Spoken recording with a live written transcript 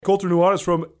Colter Nuanez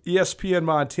from ESPN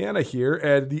Montana here,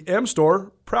 and the M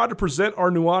Store, proud to present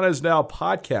our Nuanez Now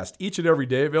podcast each and every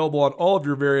day, available on all of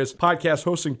your various podcast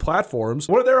hosting platforms.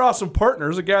 One of their awesome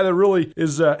partners, a guy that really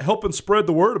is helping spread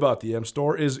the word about the M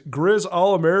Store, is Grizz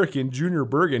All-American Junior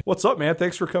Bergen. What's up, man?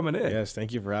 Thanks for coming in. Yes,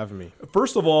 thank you for having me.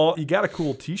 First of all, you got a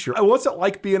cool t-shirt. What's it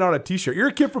like being on a t-shirt? You're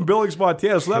a kid from Billings,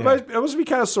 Montana, so that must be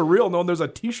kind of surreal knowing there's a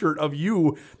t-shirt of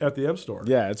you at the M Store.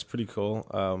 Yeah, it's pretty cool.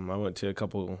 I went to a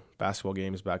couple basketball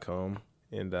games back home,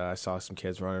 and I saw some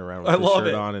kids running around with the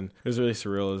shirt on, and it was really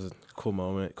surreal. It was a cool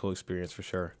moment, cool experience for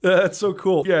sure. That's so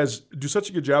cool. You guys do such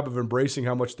a good job of embracing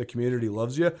how much the community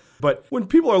loves you. But when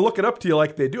people are looking up to you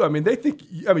like they do, they think,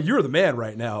 you're the man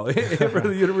right now for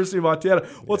the University of Montana.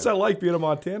 What's that like being a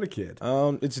Montana kid?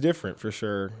 It's different for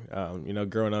sure.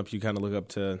 Growing up, you kind of look up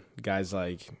to guys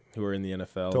like who are in the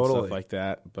NFL and stuff like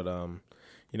that. But,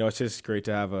 it's just great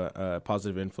to have a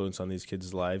positive influence on these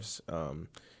kids' lives.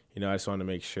 I just want to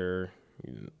make sure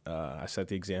I set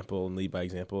the example and lead by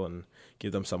example and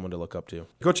give them someone to look up to.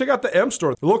 Go check out the M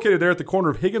Store. They're located there at the corner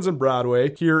of Higgins and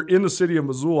Broadway here in the city of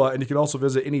Missoula, and you can also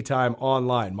visit anytime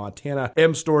online,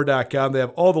 montanamstore.com. They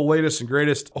have all the latest and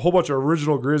greatest, a whole bunch of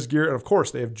original Grizz gear, and of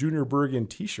course, they have Junior Bergen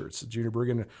t-shirts. Junior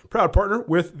Bergen, proud partner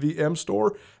with the M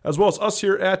Store, as well as us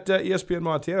here at ESPN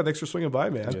Montana. Thanks for swinging by,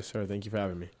 man. Yes, sir. Thank you for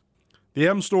having me. The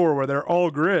M Store, where they're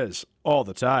all Grizz all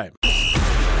the time.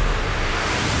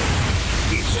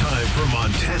 It's time for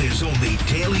Montana's only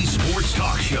daily sports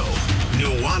talk show,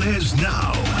 Nuanez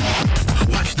Now.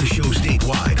 Watch the show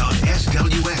statewide on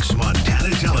SWX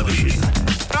Montana Television.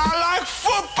 I like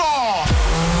football!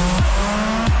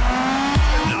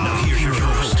 Now here's your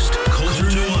host, Colter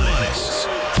Nuanez.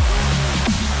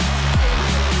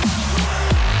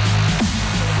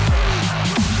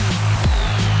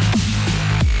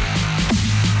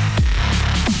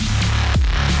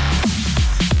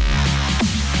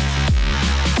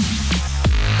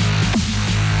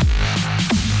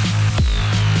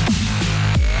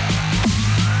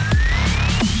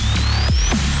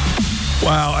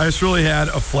 Wow, I just really had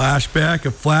a flashback,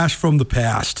 a flash from the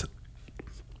past.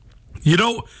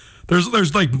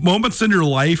 There's like moments in your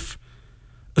life,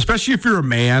 especially if you're a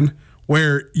man,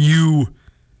 where you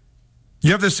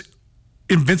have this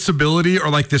invincibility or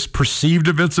like this perceived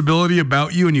invincibility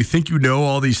about you, and you think you know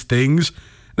all these things.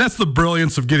 That's the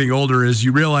brilliance of getting older, is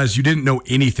you realize you didn't know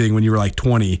anything when you were like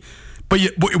 20. But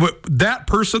that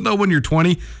person, though, when you're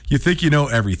 20, you think you know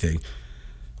everything.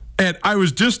 And I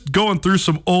was just going through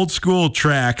some old school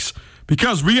tracks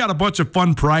because we got a bunch of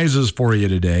fun prizes for you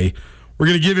today. We're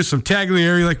going to give you some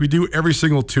Taglieri like we do every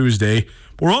single Tuesday.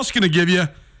 But we're also going to give you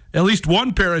at least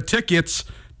one pair of tickets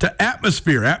to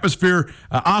Atmosphere. Atmosphere,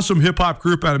 awesome hip-hop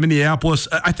group out of Minneapolis.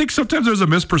 I think sometimes there's a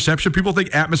misperception. People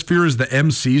think Atmosphere is the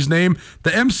MC's name.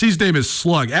 The MC's name is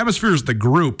Slug. Atmosphere is the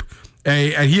group,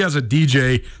 and he has a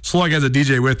DJ. Slug has a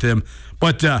DJ with him.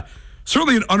 But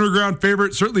certainly an underground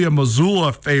favorite, certainly a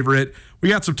Missoula favorite. We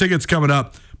got some tickets coming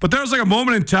up. But there was like a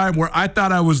moment in time where I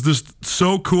thought I was just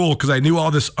so cool because I knew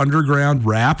all this underground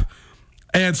rap.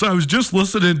 And so I was just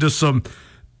listening to some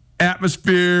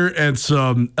Atmosphere and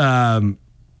some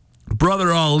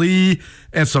Brother Ali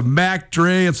and some Mac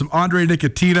Dre and some Andre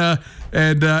Nicotina.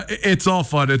 And it's all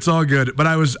fun. It's all good. But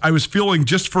I was feeling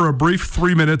just for a brief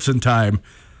 3 minutes in time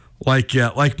like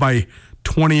my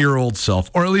 20-year-old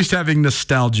self, or at least having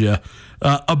nostalgia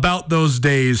about those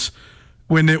days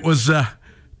when it was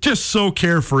just so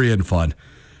carefree and fun.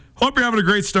 Hope you're having a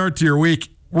great start to your week.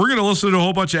 We're going to listen to a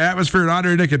whole bunch of Atmosphere and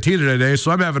Andre Nicotina today,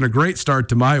 so I'm having a great start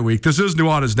to my week. This is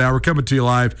Nuanez Now. We're coming to you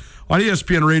live on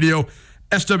ESPN Radio,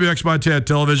 SWX Montana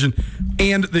Television,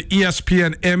 and the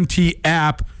ESPN MT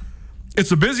app.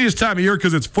 It's the busiest time of year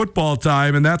because it's football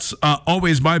time, and that's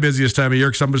always my busiest time of year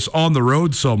because I'm just on the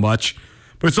road so much.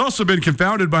 But it's also been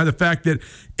confounded by the fact that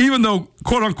even though,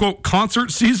 quote-unquote,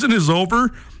 concert season is over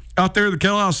out there at the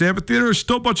Kettle House Amphitheater, there's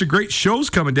still a bunch of great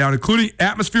shows coming down, including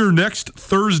Atmosphere next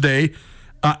Thursday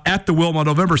at the Wilma.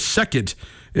 November 2nd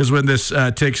is when this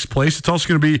takes place. It's also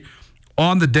going to be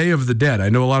on the Day of the Dead. I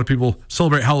know a lot of people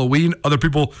celebrate Halloween. Other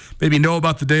people maybe know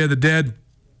about the Day of the Dead.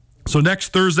 So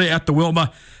next Thursday at the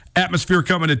Wilma, Atmosphere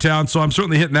coming to town, so I'm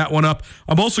certainly hitting that one up.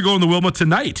 I'm also going to Wilma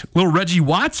tonight. A little Reggie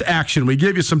Watts action. We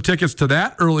gave you some tickets to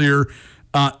that earlier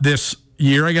this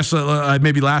year. I guess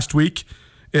maybe last week.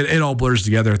 It all blurs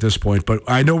together at this point, but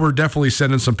I know we're definitely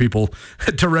sending some people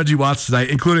to Reggie Watts tonight,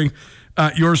 including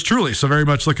yours truly. So very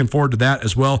much looking forward to that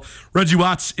as well. Reggie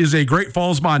Watts is a Great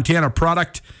Falls, Montana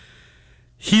product.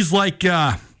 He's like,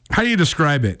 how do you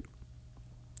describe it?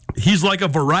 He's like a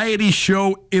variety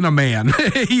show in a man.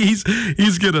 He's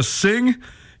gonna sing,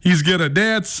 he's gonna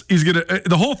dance,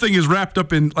 the whole thing is wrapped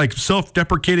up in like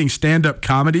self-deprecating stand-up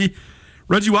comedy.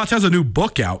 Reggie Watts has a new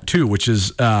book out, too, which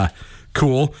is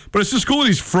cool. But it's just cool that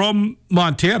he's from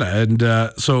Montana. And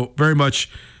so very much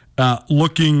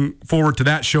looking forward to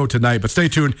that show tonight. But stay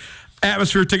tuned.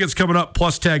 Atmosphere tickets coming up,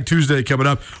 plus Tag Tuesday coming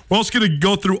up. We're also going to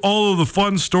go through all of the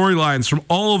fun storylines from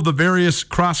all of the various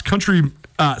cross-country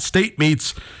state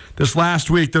meets this last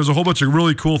week. There's a whole bunch of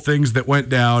really cool things that went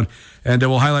down, and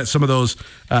we'll highlight some of those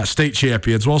state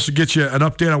champions. We'll also get you an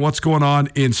update on what's going on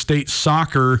in state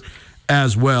soccer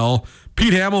as well.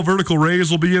 Pete Hamill, Vertical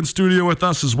Rays, will be in studio with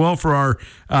us as well for our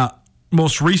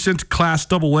most recent Class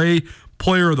AA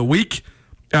Player of the Week.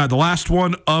 The last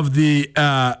one of the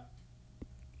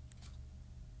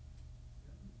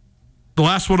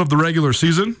last one of the regular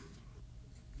season,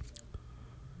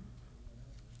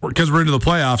 because we're into the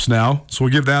playoffs now, so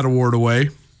we'll give that award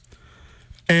away.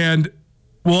 And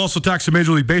we'll also talk some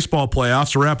Major League Baseball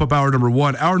playoffs to wrap up hour number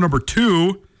 1. Hour number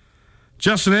 2,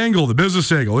 Justin Angle, the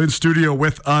business angle, in studio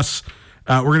with us.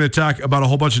 We're going to talk about a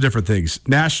whole bunch of different things.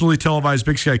 Nationally televised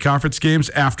Big Sky Conference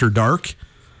games after dark.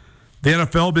 The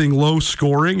NFL being low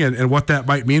scoring and what that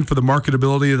might mean for the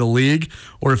marketability of the league,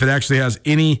 or if it actually has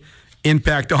any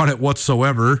impact on it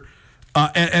whatsoever,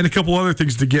 and a couple other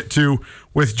things to get to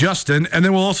with Justin. And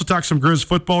then we'll also talk some Grizz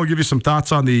football. We'll give you some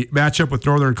thoughts on the matchup with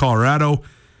Northern Colorado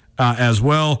as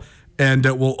well. And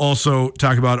we'll also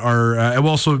talk about we'll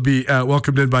also be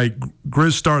welcomed in by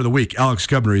Grizz Star of the Week, Alex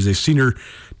Gubner. He's a senior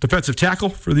defensive tackle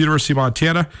for the University of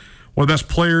Montana, one of the best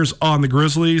players on the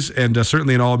Grizzlies, and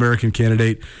certainly an All-American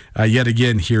candidate yet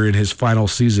again here in his final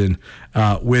season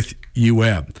with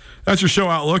UM. That's your show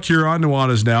outlook here on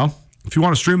Nuanez Now. If you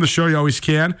want to stream the show, you always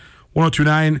can.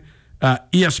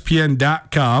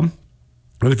 1029ESPN.com.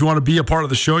 And if you want to be a part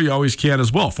of the show, you always can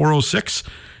as well.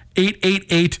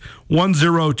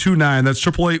 406-888-1029. That's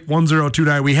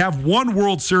 888-1029. We have one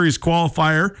World Series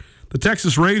qualifier, the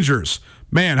Texas Rangers.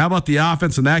 Man, how about the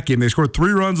offense in that game? They scored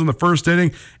 3 runs in the first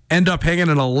inning, end up hanging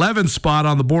an 11 spot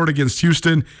on the board against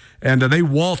Houston, and they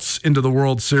waltz into the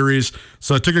World Series.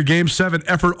 So it took a Game 7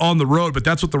 effort on the road, but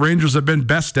that's what the Rangers have been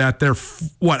best at. They're,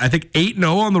 I think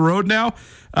 8-0 on the road now,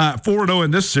 4-0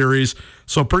 in this series.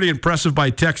 So pretty impressive by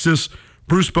Texas.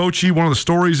 Bruce Bochy, one of the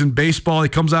stories in baseball, he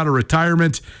comes out of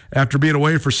retirement after being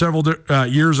away for several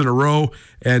years in a row,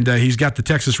 and he's got the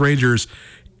Texas Rangers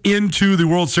into the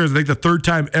World Series. I think the 3rd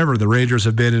time ever the Rangers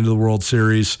have been into the World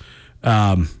Series.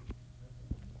 And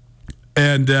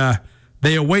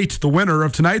they await the winner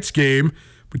of tonight's game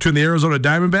between the Arizona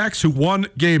Diamondbacks, who won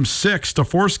Game 6 to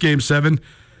force Game 7,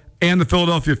 and the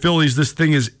Philadelphia Phillies. This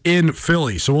thing is in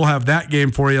Philly, so we'll have that game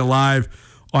for you live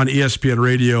on ESPN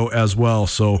Radio as well.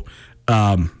 So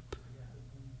we'll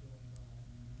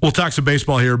talk some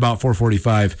baseball here about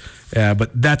 4:45,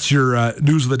 but that's your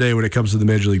news of the day when it comes to the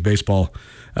Major League Baseball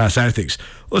side of things.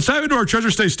 Let's dive into our Treasure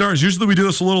State Stars. Usually we do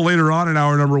this a little later on in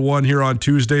hour number 1 here on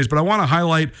Tuesdays, but I want to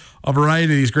highlight a variety of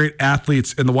these great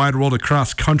athletes in the wide world of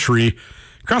cross country.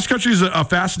 Cross country is a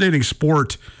fascinating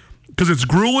sport because it's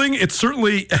grueling. It's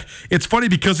funny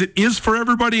because it is for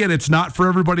everybody and it's not for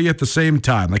everybody at the same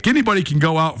time. Like anybody can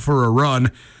go out for a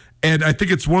run, and I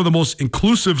think it's one of the most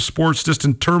inclusive sports just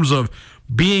in terms of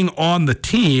being on the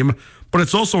team, but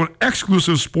it's also an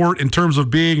exclusive sport in terms of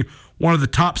being one of the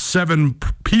top 7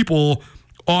 people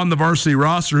on the varsity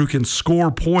roster who can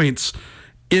score points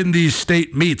in these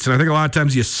state meets. And I think a lot of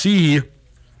times you see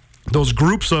those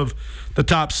groups of the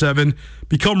top 7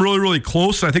 become really, really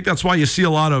close. And I think that's why you see a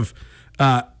lot of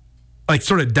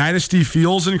sort of dynasty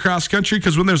feels in cross country,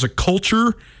 because when there's a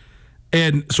culture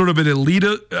and sort of an elite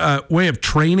way of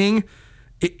training,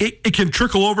 it can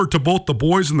trickle over to both the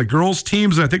boys and the girls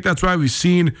teams. And I think that's why we've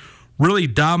seen really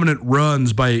dominant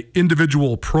runs by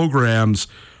individual programs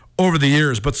over the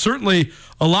years. But certainly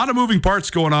a lot of moving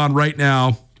parts going on right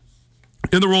now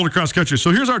in the world of cross country. So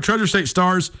here's our Treasure State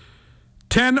Stars.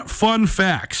 10 fun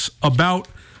facts about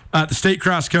the state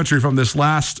cross country from this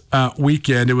last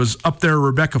weekend. It was up there at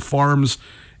Rebecca Farms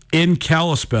in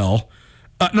Kalispell.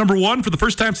 Number 1, for the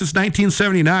first time since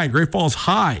 1979, Great Falls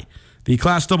High, the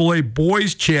Class AA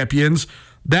boys champions.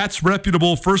 That's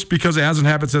reputable, first because it hasn't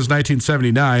happened since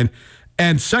 1979,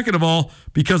 and second of all,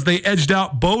 because they edged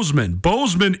out Bozeman.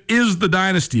 Bozeman is the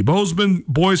dynasty. Bozeman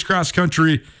boys cross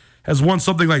country has won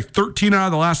something like 13 out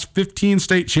of the last 15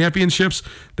 state championships.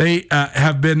 They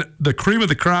have been the cream of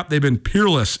the crop. They've been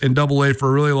peerless in AA for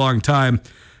a really long time.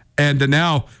 And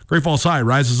now Great Falls High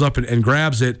rises up and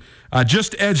grabs it.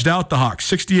 Just edged out the Hawks.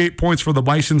 68 points for the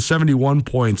Bison, 71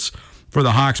 points for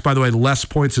the Hawks. By the way, less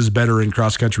points is better in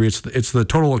cross country. It's the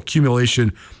total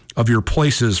accumulation of your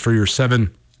places for your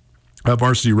 7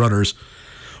 varsity runners.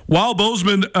 While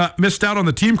Bozeman missed out on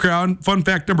the team crown, fun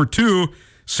fact number 2,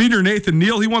 senior Nathan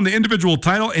Neal. He won the individual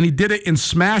title, and he did it in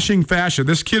smashing fashion.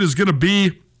 This kid is going to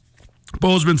be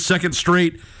Bozeman's second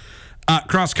straight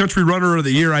cross-country runner of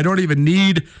the year. I don't even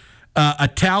need a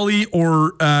tally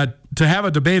or to have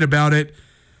a debate about it.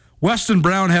 Weston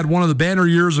Brown had one of the banner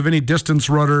years of any distance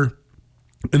runner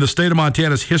in the state of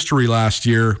Montana's history last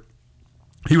year.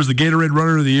 He was the Gatorade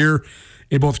Runner of the Year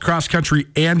in both cross-country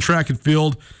and track and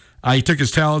field. He took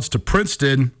his talents to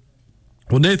Princeton.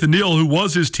 Well, Nathan Neal, who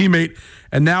was his teammate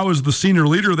and now is the senior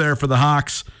leader there for the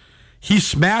Hawks, he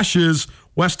smashes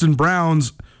Weston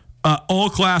Brown's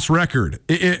all-class record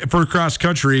for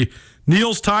cross-country.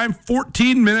 Neal's time,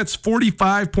 14 minutes,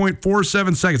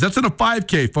 45.47 seconds. That's in a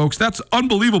 5K, folks. That's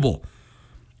unbelievable.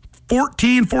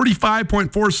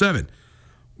 14:45.47.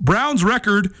 Brown's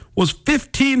record was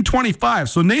 15:25.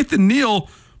 So Nathan Neal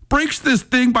breaks this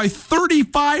thing by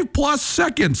 35-plus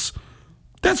seconds.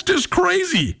 That's just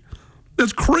crazy.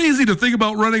 That's crazy to think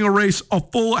about running a race a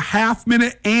full half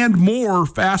minute and more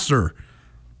faster.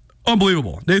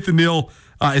 Unbelievable. Nathan Neal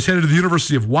is headed to the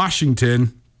University of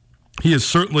Washington. He is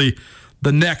certainly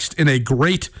the next in a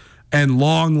great and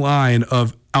long line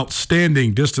of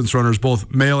outstanding distance runners,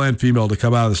 both male and female, to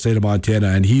come out of the state of Montana.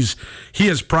 And he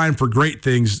is primed for great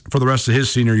things for the rest of his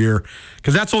senior year,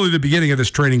 because that's only the beginning of this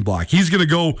training block. He's going to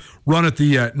go run at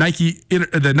the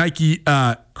Nike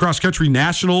Cross Country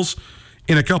Nationals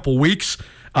in a couple weeks.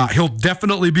 He'll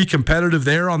definitely be competitive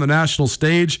there on the national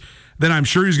stage. Then I'm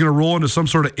sure he's going to roll into some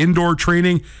sort of indoor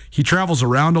training. He travels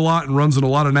around a lot and runs in a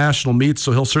lot of national meets,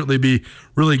 so he'll certainly be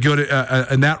really good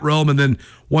in that realm. And then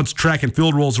once track and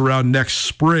field rolls around next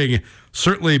spring,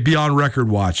 certainly be on record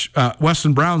watch.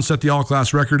 Weston Brown set the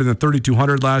all-class record in the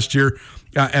 3,200 last year.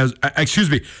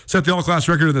 Set the all-class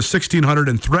record in the 1,600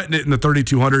 and threatened it in the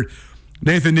 3,200.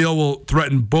 Nathan Neal will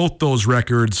threaten both those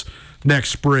records next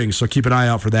spring, so keep an eye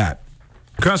out for that.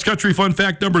 Cross-country fun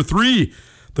fact number 3.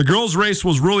 The girls' race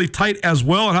was really tight as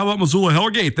well. And how about Missoula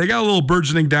Hellgate? They got a little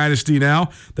burgeoning dynasty now.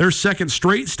 Their second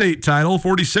straight state title,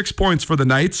 46 points for the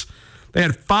Knights. They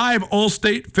had 5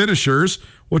 all-state finishers,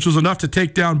 which was enough to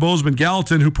take down Bozeman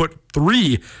Gallatin, who put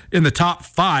 3 in the top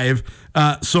 5.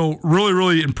 So really,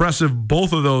 really impressive,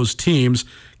 both of those teams.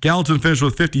 Gallatin finished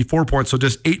with 54 points, so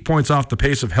just 8 points off the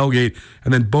pace of Hellgate.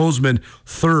 And then Bozeman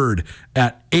third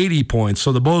at 80 points.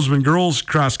 So the Bozeman girls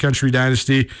cross-country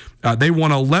dynasty, they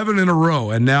won 11 in a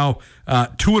row, and now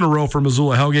 2 in a row for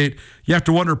Missoula Hellgate. You have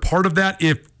to wonder, part of that,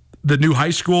 if the new high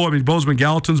school, Bozeman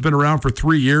Gallatin's been around for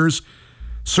 3 years,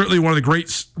 certainly one of the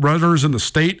great runners in the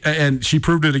state, and she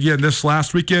proved it again this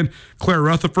last weekend. Claire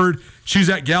Rutherford, she's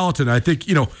at Gallatin. I think,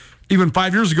 even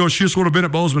 5 years ago, she just would have been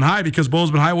at Bozeman High, because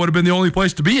Bozeman High would have been the only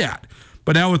place to be at.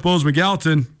 But now with Bozeman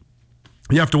Gallatin,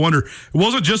 you have to wonder, it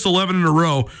wasn't just 11 in a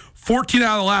row, 14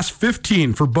 out of the last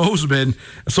 15 for Bozeman.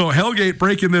 So Hellgate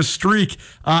breaking this streak,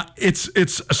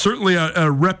 it's certainly a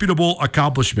reputable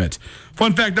accomplishment.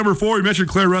 Fun fact number 4, we mentioned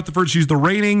Claire Rutherford. She's the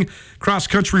reigning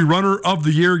cross-country runner of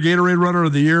the year, Gatorade Runner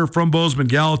of the Year from Bozeman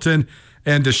Gallatin.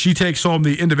 And she takes home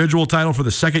the individual title for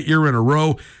the second year in a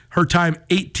row. Her time,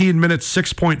 18 minutes,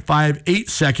 6.58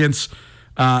 seconds.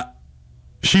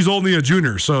 She's only a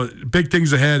junior, so big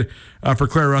things ahead for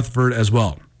Claire Rutherford as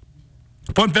well.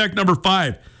 Fun fact number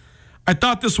 5. I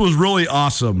thought this was really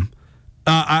awesome.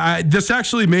 This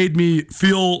actually made me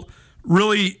feel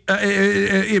really.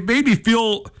 It made me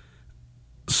feel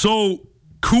so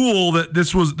cool that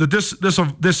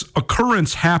this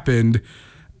occurrence happened,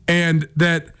 and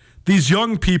that these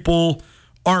young people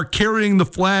are carrying the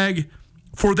flag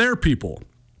for their people.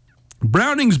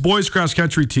 Browning's boys cross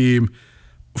country team,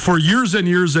 for years and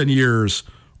years and years,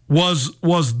 was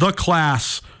the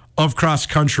class of cross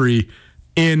country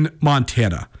in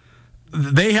Montana.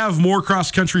 They have more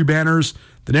cross country banners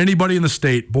than anybody in the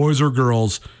state, boys or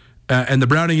girls, and the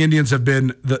Browning Indians have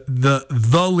been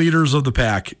the leaders of the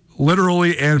pack,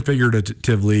 literally and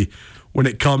figuratively, when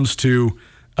it comes to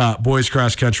boys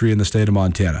cross country in the state of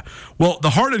Montana. Well,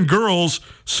 the Hardin girls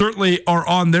certainly are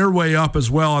on their way up as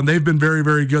well, and they've been very,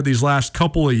 very good these last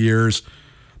couple of years.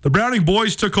 The Browning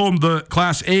boys took home the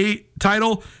Class A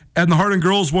title, and the Hardin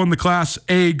girls won the Class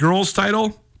A girls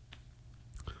title.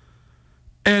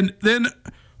 And then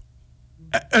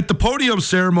at the podium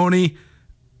ceremony,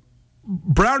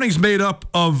 Browning's made up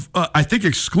of, I think,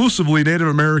 exclusively Native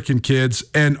American kids,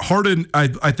 and Hardin,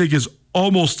 I think, is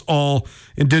almost all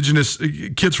indigenous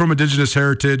kids from indigenous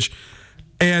heritage.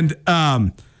 And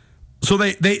so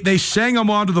they sang them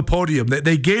onto the podium.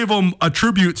 They gave them a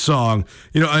tribute song,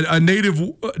 a native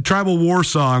tribal war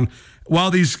song,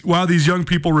 while these young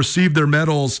people received their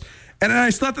medals. And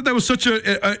I thought that was such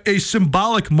a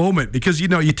symbolic moment, because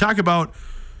you talk about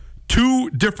two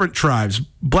different tribes.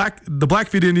 The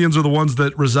Blackfeet Indians are the ones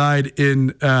that reside in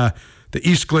the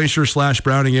East Glacier /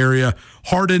 Browning area.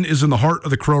 Hardin is in the heart of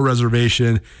the Crow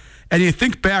Reservation. And you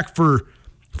think back for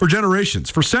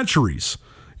generations, for centuries.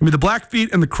 I mean, the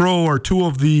Blackfeet and the Crow are two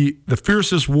of the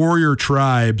fiercest warrior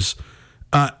tribes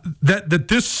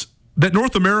that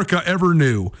North America ever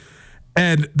knew.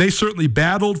 And they certainly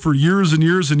battled for years and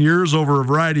years and years over a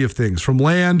variety of things, from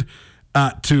land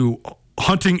to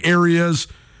hunting areas,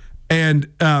 and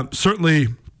certainly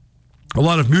a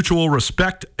lot of mutual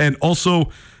respect and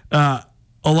also a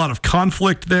lot of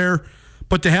conflict there.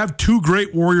 But to have two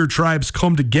great warrior tribes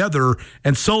come together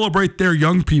and celebrate their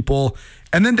young people,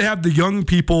 and then to have the young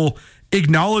people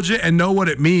acknowledge it and know what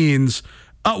it means,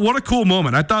 what a cool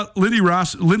moment. I thought Lindsay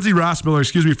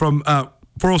Rossmiller, from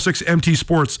 406 MT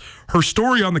Sports, her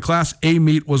story on the Class A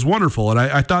meet was wonderful. And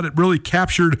I thought it really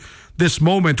captured this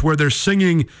moment where they're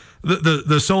singing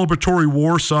the celebratory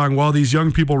war song while these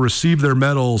young people receive their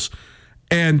medals.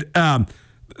 And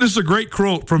this is a great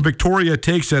quote from Victoria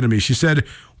Takes Enemy. She said,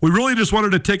 "We really just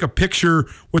wanted to take a picture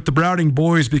with the Browning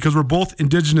boys because we're both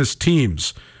Indigenous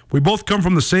teams. We both come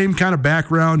from the same kind of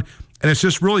background, and it's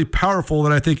just really powerful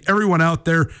that I think everyone out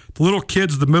there, the little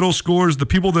kids, the middle schoolers, the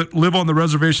people that live on the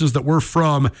reservations that we're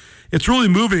from, it's really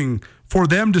moving for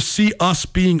them to see us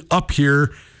being up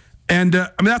here." And I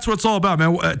mean, that's what it's all about,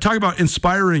 man. Talk about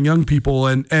inspiring young people.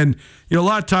 And you know, a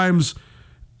lot of times,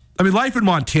 I mean, life in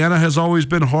Montana has always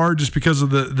been hard just because of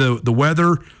the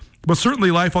weather. But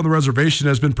certainly life on the reservation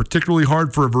has been particularly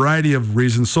hard for a variety of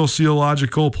reasons,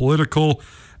 sociological, political,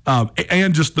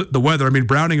 and just the weather. I mean,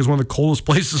 Browning is one of the coldest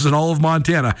places in all of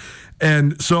Montana.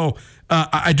 And so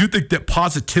I do think that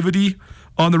positivity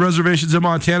on the reservations in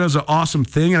Montana is an awesome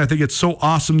thing. And I think it's so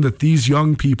awesome that these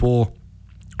young people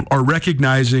are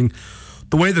recognizing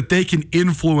the way that they can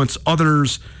influence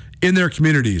others in their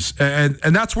communities. And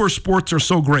that's where sports are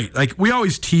so great. Like, we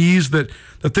always tease that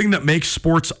the thing that makes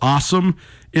sports awesome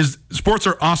is sports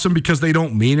are awesome because they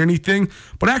don't mean anything,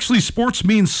 but actually sports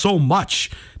means so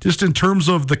much just in terms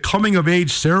of the coming of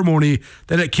age ceremony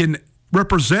that it can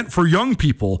represent for young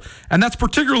people. And that's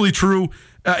particularly true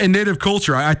in Native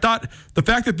culture. I thought the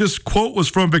fact that this quote was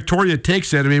from Victoria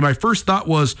Takes Enemy, my first thought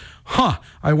was,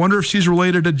 I wonder if she's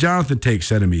related to Jonathan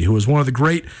Takes Enemy, who was one of the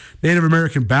great Native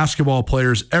American basketball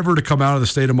players ever to come out of the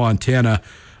state of Montana,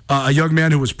 a young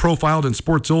man who was profiled in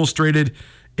Sports Illustrated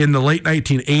in the late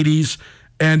 1980s,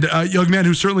 and a young man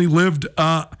who certainly lived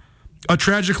a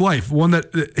tragic life, one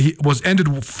that he was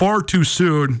ended far too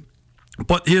soon.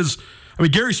 But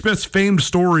Gary Smith's famed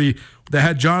story that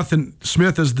had Jonathan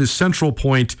Smith as the central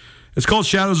point, it's called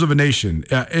Shadows of a Nation.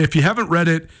 If you haven't read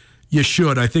it, you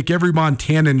should. I think every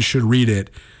Montanan should read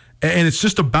it. And it's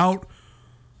just about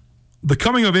the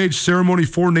coming of age ceremony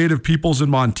for Native peoples in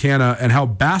Montana and how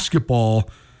basketball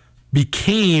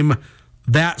became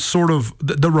that sort of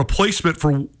the replacement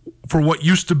for what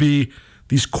used to be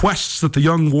these quests that the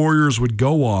young warriors would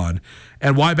go on,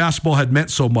 and why basketball had meant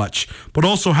so much, but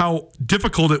also how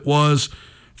difficult it was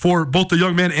for both the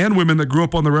young men and women that grew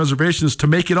up on the reservations to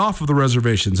make it off of the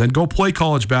reservations and go play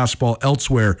college basketball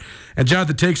elsewhere. And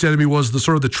Jonathan Takes Enemy was the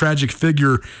sort of the tragic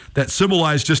figure that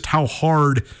symbolized just how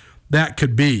hard that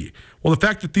could be. Well, the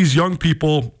fact that these young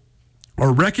people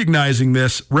are recognizing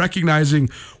this, recognizing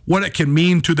what it can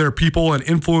mean to their people and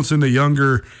influencing the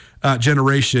younger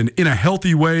generation in a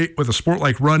healthy way with a sport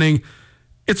like running,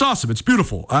 it's awesome. It's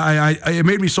beautiful. It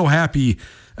made me so happy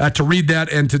to read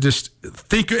that and to just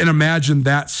think and imagine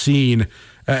that scene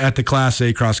at the Class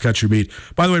A cross-country meet.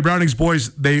 By the way, Browning's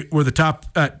boys, they were the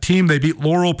top team. They beat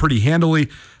Laurel pretty handily,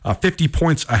 50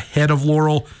 points ahead of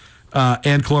Laurel,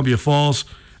 and Columbia Falls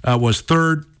was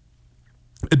third.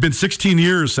 It had been 16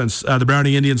 years since the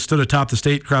Browning Indians stood atop the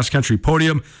state cross-country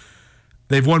podium.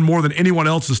 They've won more than anyone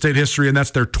else in state history, and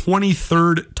that's their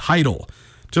 23rd title.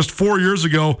 Just 4 years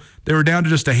ago, they were down to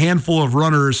just a handful of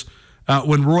runners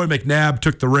when Roy McNabb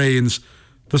took the reins.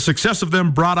 The success of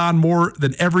them brought on more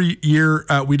than every year.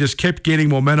 We just kept gaining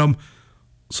momentum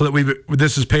so that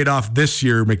this has paid off this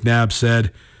year, McNabb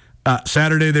said.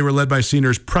 Saturday, they were led by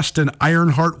seniors Preston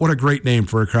Ironheart. What a great name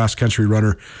for a cross-country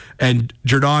runner. And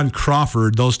Jordan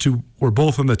Crawford. Those two were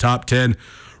both in the top 10.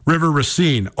 River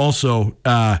Racine also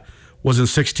was in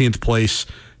 16th place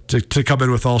to come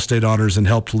in with all-state honors and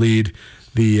helped lead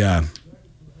the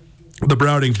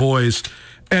Browning boys.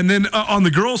 And then on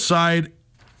the girls' side,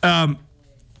 how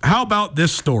about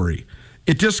this story?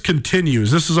 It just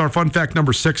continues. This is our fun fact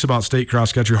number 6 about state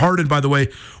cross-country. Hardin, by the way,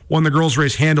 won the girls'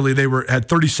 race handily. They had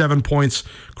 37 points.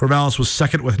 Corvallis was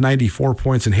second with 94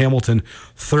 points, and Hamilton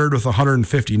third with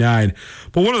 159.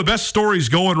 But one of the best stories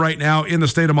going right now in the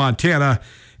state of Montana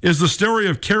is the story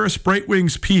of Karis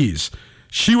Brightwings Pease.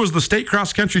 She was the state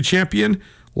cross-country champion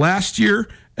last year,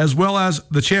 as well as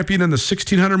the champion in the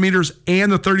 1,600 meters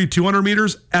and the 3,200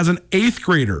 meters as an 8th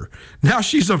grader. Now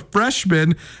she's a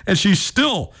freshman, and she's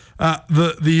still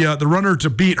the runner to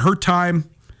beat. Her time,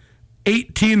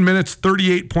 18 minutes,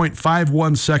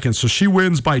 38.51 seconds. So she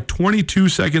wins by 22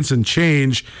 seconds and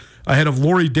change ahead of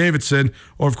Lori Davidson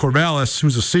of Corvallis,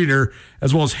 who's a senior,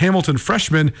 as well as Hamilton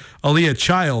freshman Aaliyah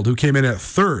Child, who came in at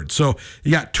 3rd. So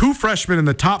you got 2 freshmen in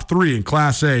the top 3 in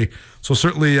Class A. So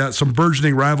certainly some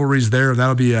burgeoning rivalries there.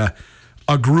 That'll be a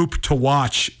group to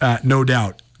watch, no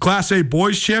doubt. Class A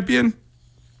boys champion,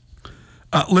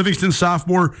 Livingston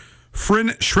sophomore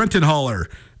Fryn Schrentenhaller.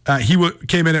 He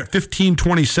came in at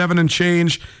 15:27 and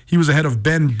change. He was ahead of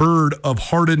Ben Bird of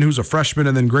Hardin, who's a freshman,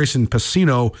 and then Grayson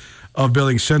Pacino of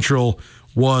Billings Central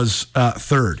was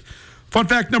 3rd. Fun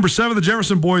fact number 7, the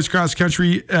Jefferson boys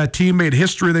cross-country team made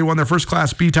history. They won their first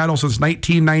Class B title since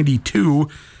 1992.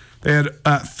 They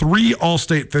had 3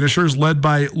 All-State finishers led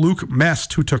by Luke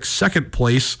Mest, who took 2nd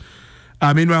place.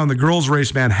 Meanwhile, in the girls'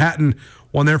 race, Manhattan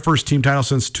won their first team title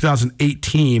since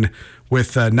 2018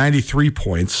 with 93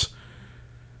 points.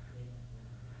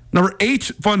 Number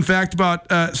 8, fun fact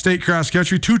about state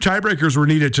cross-country, 2 tiebreakers were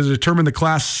needed to determine the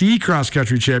Class C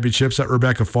cross-country championships at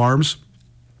Rebecca Farms.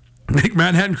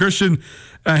 Manhattan Christian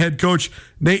head coach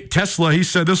Nate Tesla, he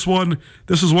said, this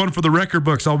is one for the record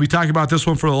books. I'll be talking about this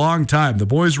one for a long time. The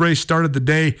boys' race started the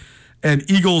day, and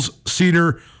Eagles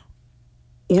senior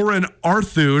Oren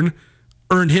Arthun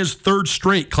earned his 3rd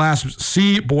straight Class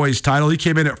C boys title. He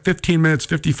came in at 15 minutes,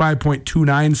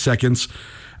 55.29 seconds.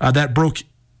 That broke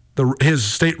his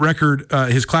state record,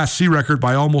 his Class C record,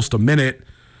 by almost a minute.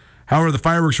 However, the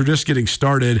fireworks were just getting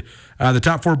started. The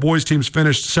top 4 boys teams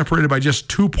finished separated by just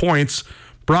 2 points.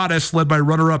 Broadus, led by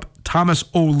runner-up Thomas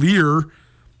O'Lear,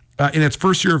 in its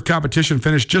first year of competition,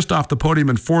 finished just off the podium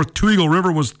in 4th. Two Eagle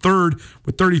River was 3rd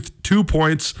with 32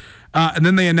 points. And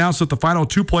then they announced that the final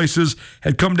 2 places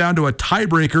had come down to a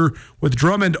tiebreaker, with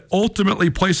Drummond ultimately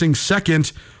placing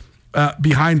 2nd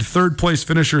behind 3rd place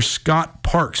finisher Scott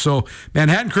Park. So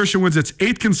Manhattan Christian wins its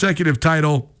 8th consecutive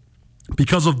title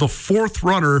because of the 4th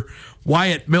runner,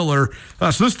 Wyatt Miller.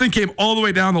 So this thing came all the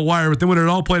way down the wire, but then when it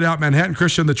all played out, Manhattan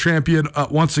Christian the champion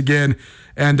once again,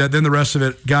 and then the rest of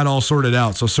it got all sorted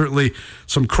out. So certainly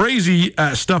some crazy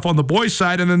stuff on the boys'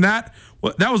 side, and then that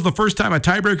was the first time a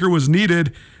tiebreaker was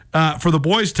needed for the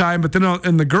boys' time, but then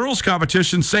in the girls'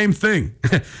 competition, same thing.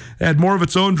 It had more of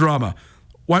its own drama.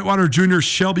 Whitewater Junior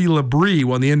Shelby Labrie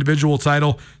won the individual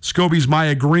title. Scobie's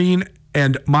Maya Green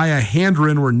and Maya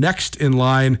Handren were next in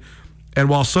line. And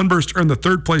while Sunburst earned the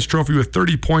 3rd place trophy with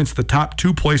 30 points, the top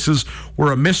 2 places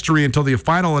were a mystery until the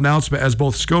final announcement, as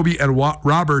both Scobie and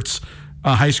Roberts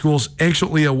high schools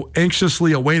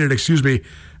anxiously awaited,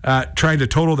 trying to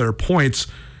total their points.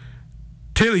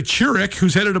 Taylor Chirick,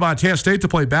 who's headed to Montana State to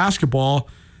play basketball,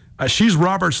 she's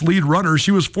Roberts' lead runner.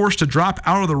 She was forced to drop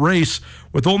out of the race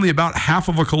with only about half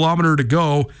of a kilometer to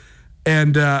go.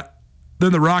 And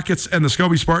then the Rockets and the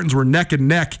Scobie Spartans were neck and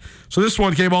neck. So this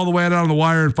one came all the way down the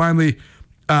wire. And finally,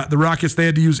 the Rockets, they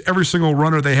had to use every single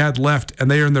runner they had left.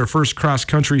 And they earned their first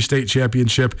cross-country state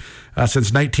championship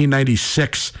since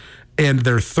 1996 and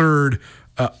their 3rd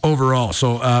overall.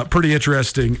 So pretty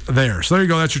interesting there. So there you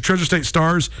go. That's your Treasure State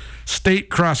Stars state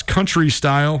cross-country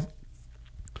style.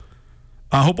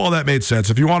 I hope all that made sense.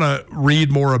 If you want to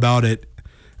read more about it,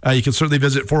 you can certainly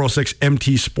visit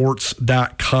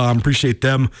 406mtsports.com. Appreciate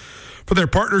them for their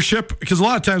partnership, because a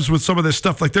lot of times with some of this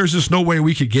stuff, like, there's just no way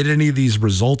we could get any of these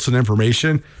results and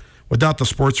information without the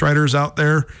sports writers out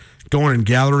there going and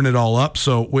gathering it all up.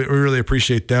 So we really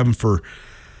appreciate them for,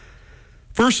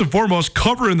 first and foremost,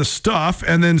 covering the stuff,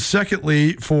 and then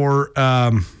secondly, for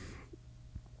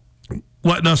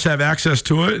letting us have access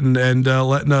to it and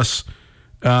letting us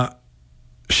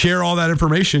share all that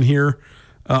information here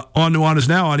on Nuanez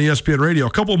Now on ESPN Radio.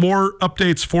 A couple more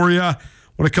updates for you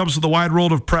when it comes to the wide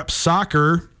world of prep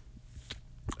soccer.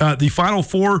 The Final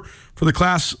Four for the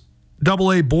Class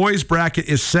AA boys bracket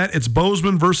is set. It's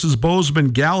Bozeman versus Bozeman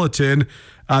Gallatin.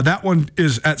 That one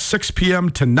is at 6 p.m.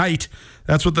 tonight.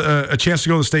 That's with a chance to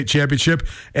go to the state championship.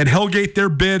 And Hellgate, their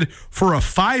bid for a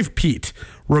 5-peat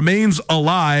remains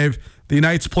alive. The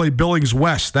Knights play Billings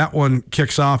West. That one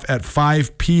kicks off at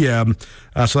 5 p.m.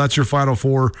 So that's your Final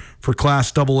Four for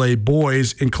Class AA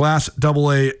boys. In Class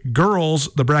AA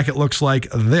girls, the bracket looks like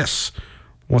this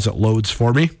once it loads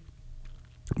for me.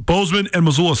 Bozeman and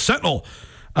Missoula Sentinel.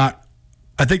 I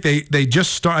think they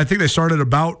started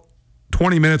about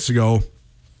 20 minutes ago.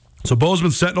 So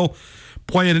Bozeman Sentinel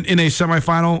playing in a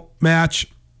semifinal match.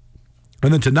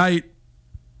 And then tonight,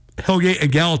 Hellgate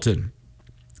and Gallatin.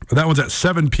 That one's at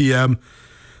 7 p.m.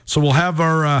 So we'll have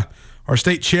our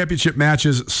state championship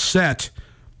matches set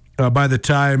by the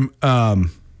time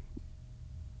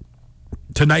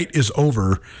tonight is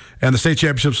over. And the state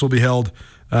championships will be held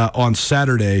on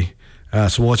Saturday.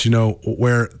 So we'll let you know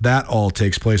where that all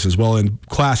takes place as well. In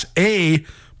Class A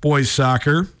boys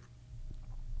soccer,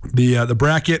 the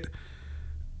bracket,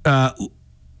 well,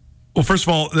 first of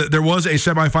all, there was a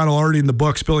semifinal already in the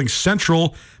books. Billings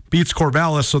Central beats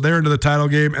Corvallis, so they're into the title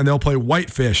game, and they'll play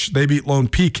Whitefish. They beat Lone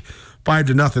Peak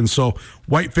 5-0. So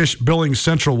Whitefish Billings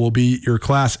Central will be your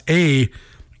Class A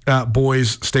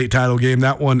boys state title game.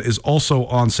 That one is also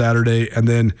on Saturday. And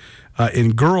then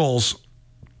in girls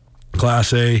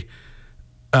Class A,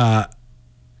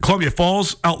 Columbia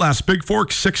Falls outlasts Big Fork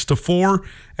 6-4,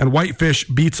 and Whitefish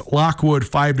beats Lockwood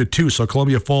 5-2. So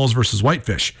Columbia Falls versus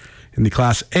Whitefish in the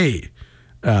Class A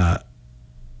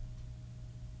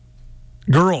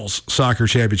girls soccer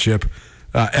championship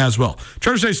as well.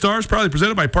 Charter State Stars, proudly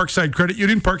presented by Parkside Credit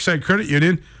Union. Parkside Credit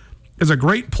Union is a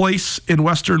great place in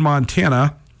western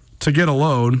Montana to get a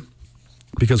loan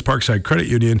because Parkside Credit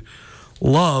Union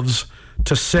loves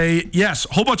to say yes.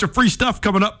 A whole bunch of free stuff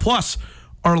coming up, plus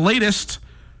our latest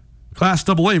Class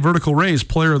AA Vertical Raise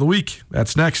Player of the Week.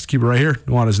 That's next. Keep it right here.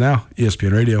 Nuanez Now,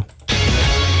 ESPN Radio.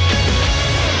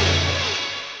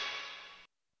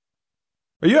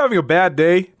 Are you having a bad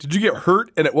day? Did you get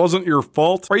hurt and it wasn't your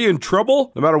fault? Are you in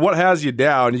trouble? No matter what has you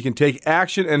down, you can take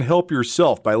action and help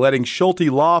yourself by letting Schulte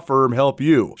Law Firm help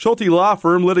you. Schulte Law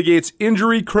Firm litigates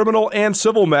injury, criminal, and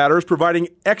civil matters, providing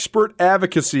expert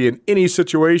advocacy in any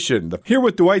situation. Here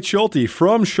with Dwight Schulte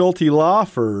from Schulte Law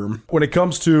Firm. When it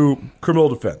comes to criminal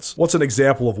defense, what's an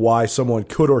example of why someone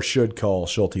could or should call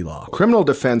Schulte Law? Criminal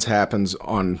defense happens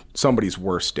on somebody's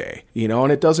worst day,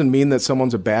 and it doesn't mean that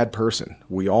someone's a bad person.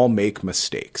 We all make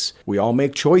mistakes. We all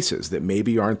make choices that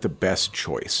maybe aren't the best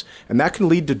choice, and that can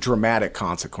lead to dramatic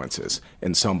consequences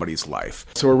in somebody's life.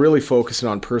 So we're really focusing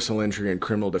on personal injury and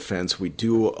criminal defense. We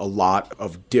do a lot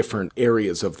of different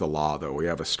areas of the law, though. We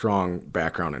have a strong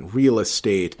background in real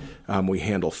estate. We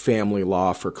handle family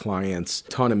law for clients,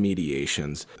 ton of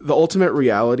mediations. The ultimate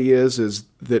reality is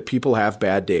that people have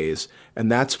bad days,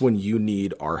 and that's when you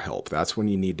need our help. That's when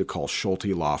you need to call Schulte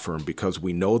Law Firm, because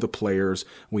we know the players,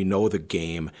 we know the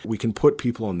game. We can put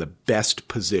people in the best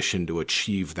position to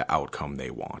achieve the outcome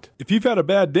they want. If you've had a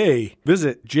bad day,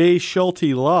 visit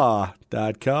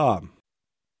jschultelaw.com.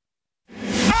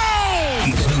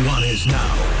 It's Nuanez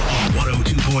Now on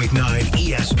 102.9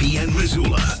 ESPN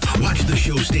Missoula. Watch the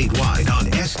show statewide on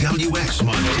SWX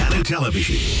Montana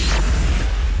Television.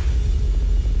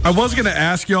 I was going to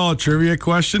ask y'all a trivia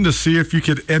question to see if you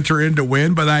could enter in to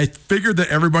win, but I figured that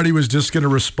everybody was just going to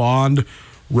respond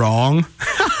wrong.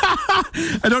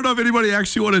 I don't know if anybody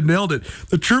actually would have nailed it.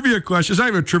 The trivia question, it's not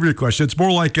even a trivia question. It's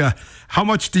more like a how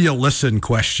much do you listen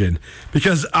question.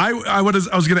 Because I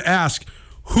was going to ask,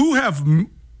 who have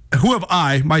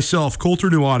I, myself,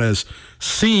 Colter Nuanez,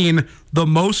 seen the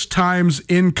most times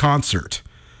in concert?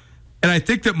 And I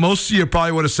think that most of you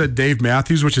probably would have said Dave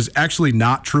Matthews, which is actually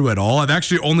not true at all. I've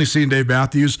actually only seen Dave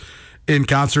Matthews in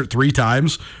concert 3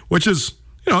 times, which is,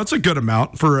 it's a good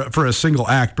amount for a single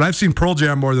act. But I've seen Pearl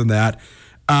Jam more than that.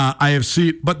 I have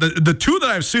seen, but the 2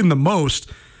 that I've seen the most,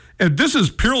 and this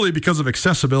is purely because of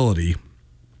accessibility.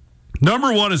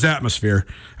 Number 1 is Atmosphere.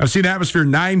 I've seen Atmosphere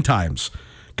 9 times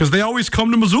because they always come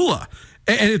to Missoula,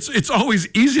 and it's always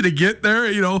easy to get there.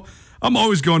 I'm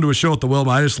always going to a show at the Wilma.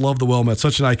 I just love the Wilma. It's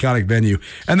such an iconic venue.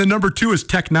 And then number 2 is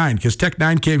Tech 9, because Tech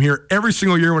 9 came here every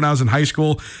single year when I was in high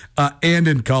school and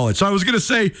in college. So I was going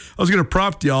to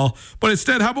prompt y'all, but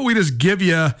instead, how about we just give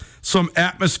you some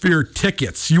Atmosphere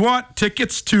tickets? You want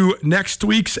tickets to next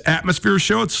week's Atmosphere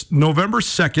show? It's November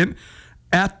 2nd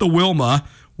at the Wilma.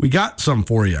 We got some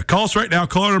for you. Call us right now.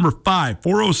 Caller number 5,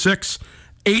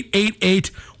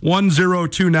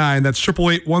 406-888-1029. That's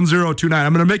 888-1029.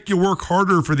 I'm going to make you work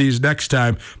harder for these next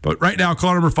time. But right now,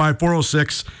 call number 5,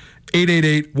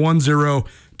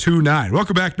 406-888-1029.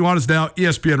 Welcome back to Nuanez Now,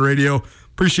 ESPN Radio.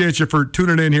 Appreciate you for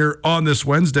tuning in here on this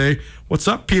Wednesday. What's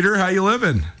up, Peter? How you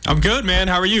living? I'm good, man.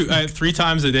 How are you? 3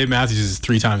 times a Dave Matthews is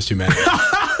 3 times too many.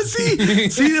 See,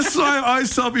 this is why I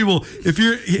always tell people,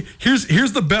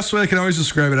 here's the best way I can always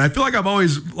describe it. I feel like I'm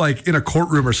always like in a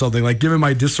courtroom or something, like giving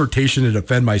my dissertation to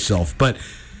defend myself. But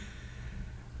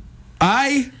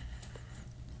I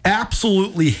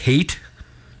absolutely hate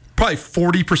probably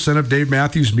 40% of Dave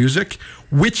Matthews' music,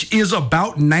 which is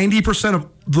about 90% of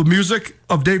the music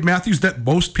of Dave Matthews that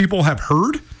most people have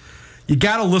heard. you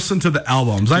got to listen to the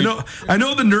albums. I know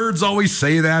the nerds always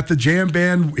say that, the jam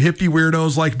band hippie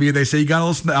weirdos like me, they say you got to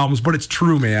listen to the albums, but it's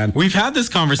true, man. We've had this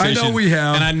conversation. I know we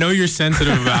have. And I know you're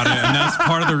sensitive about it, and that's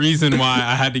part of the reason why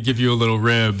I had to give you a little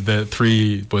rib that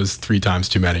 3 was 3 times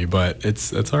too many, but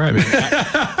it's all right,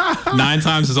 man. 9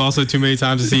 times is also too many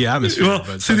times to see Atmosphere.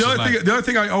 Well, see, the other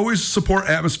thing, I always support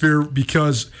Atmosphere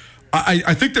because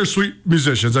I think they're sweet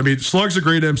musicians. I mean, Slug's a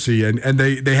great MC, and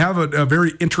they have a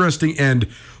very interesting and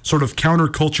sort of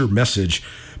counterculture message.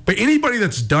 But anybody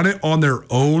that's done it on their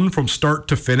own from start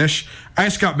to finish, I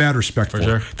just got mad respect for.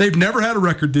 Sure. They've never had a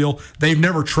record deal. They've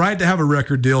never tried to have a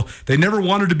record deal. They never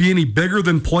wanted to be any bigger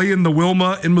than playing the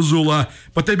Wilma in Missoula.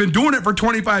 But they've been doing it for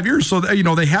 25 years, so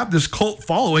they have this cult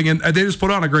following, and they just put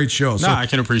on a great show. So, I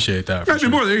can appreciate that. I mean,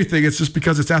 more than anything, it's just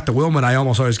because it's at the Wilma, and I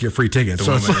almost always get free tickets.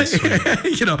 So it's like,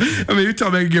 you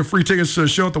tell me I can get free tickets to a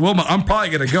show at the Wilma, I'm probably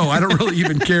going to go. I don't really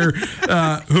even care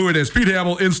who it is. Pete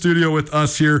Hamill in studio with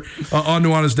us here on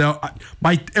Nuanez Now.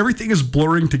 Everything is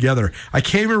blurring together. I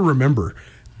can't even remember.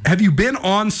 Have you been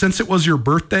on since it was your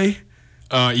birthday?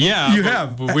 Yeah. You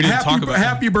have. But we didn't talk about it.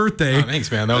 Happy birthday. Oh, thanks,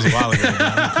 man. That was a while ago.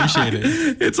 I appreciate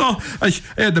it. It's all. I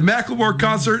had the Macklemore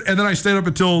concert, and then I stayed up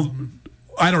until,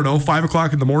 I don't know, 5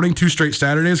 o'clock in the morning, 2 straight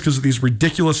Saturdays because of these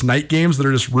ridiculous night games that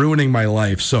are just ruining my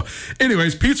life. So,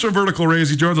 anyways, Pete's from Vertical Raise.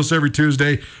 He joins us every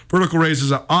Tuesday. Vertical Raise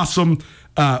is an awesome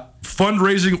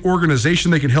fundraising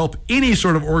organization. They can help any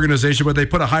sort of organization, but they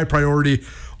put a high priority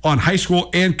on high school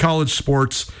and college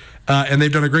sports. And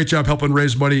they've done a great job helping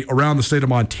raise money around the state of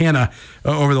Montana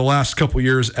over the last couple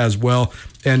years as well.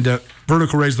 And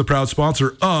Vertical Raise, the proud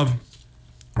sponsor of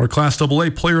our Class AA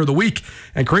Player of the Week.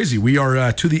 And crazy, we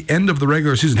are to the end of the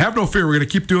regular season. Have no fear, we're going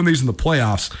to keep doing these in the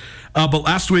playoffs. But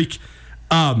last week,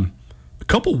 a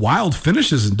couple wild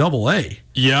finishes in AA.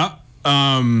 Yeah.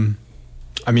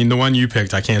 I mean, the one you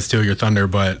picked, I can't steal your thunder,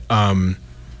 but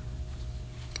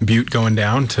Butte going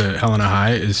down to Helena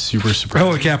High is super surprising.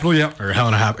 Helena Capital, yeah. Or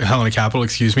Helena Capital,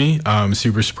 excuse me.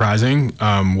 Super surprising.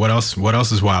 What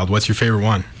else is wild? What's your favorite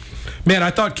one? Man, I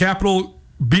thought Capital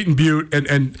beating Butte,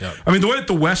 and Yep. I mean, the way that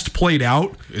the West played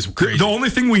out, is crazy. The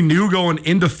only thing we knew going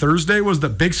into Thursday was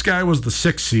that Big Sky was the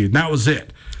 6th seed, and that was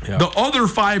it. Yep. The other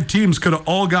 5 teams could have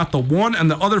all got the 1, and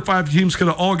the other 5 teams could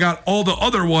have all got all the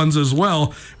other ones as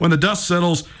well. When the dust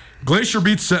settles, Glacier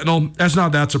beats Sentinel. That's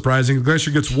not that surprising. Glacier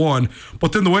gets 1.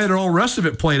 But then the way that all the rest of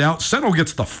it played out, Sentinel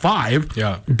gets the 5.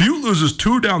 Yeah. Butte loses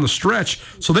 2 down the stretch.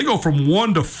 So they go from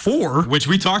 1 to 4. Which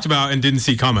we talked about and didn't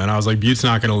see coming. I was like, Butte's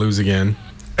not going to lose again.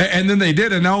 And then they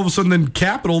did. And now all of a sudden, then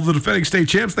Capital, the defending state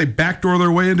champs, they backdoor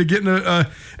their way into getting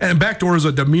and backdoor is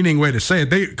a demeaning way to say it.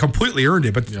 They completely earned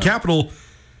it. But yeah. Capital,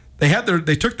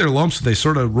 they took their lumps and they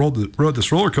sort of rode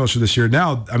this roller coaster this year.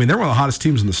 Now, I mean, they're one of the hottest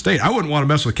teams in the state. I wouldn't want to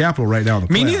mess with Capital right now in the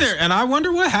playoffs. Me neither. And I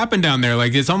wonder what happened down there.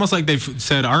 Like, it's almost like they've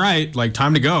said, all right, like,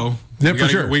 time to go. Yeah, for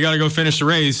sure. We got to go finish the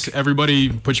race. Everybody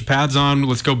put your pads on.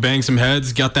 Let's go bang some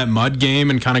heads. Got that mud game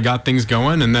and kind of got things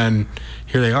going. And then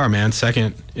here they are, man,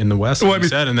 second in the West, like you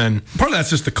said. And then part of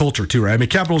that's just the culture, too, right? I mean,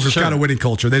 Capital's just got a winning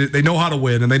culture. They know how to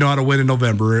win, and they know how to win in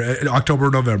October,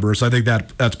 November. So I think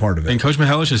that's part of it. And Coach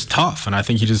Mihelish is tough, and I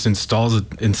think he just instills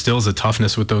a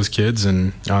toughness with those kids.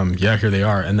 And, here they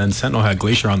are. And then Sentinel had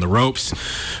Glacier on the ropes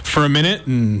for a minute,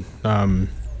 and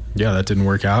that didn't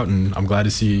work out, and I'm glad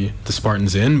to see the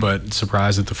Spartans in, but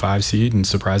surprised at the 5 seed and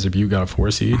surprised that Butte got a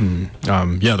 4 seed. And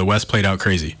the West played out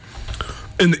crazy.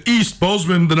 In the East,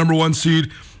 Bozeman, the number 1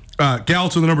 seed,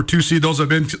 Gallatin, the number 2 seed. Those have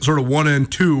been sort of 1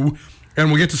 and 2. And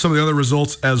we'll get to some of the other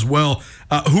results as well.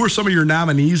 Who are some of your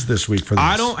nominees this week for this?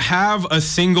 I don't have a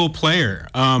single player.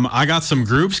 I got some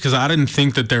groups because I didn't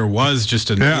think that there was just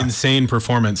an insane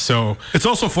performance. So it's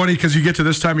also funny because you get to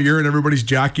this time of year and everybody's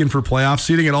jockeying for playoff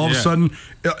seeding, and all of a sudden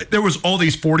there was all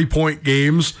these 40-point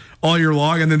games all year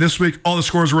long, and then this week all the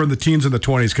scores were in the teens and the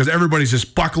 20s because everybody's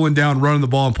just buckling down, running the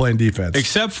ball, and playing defense.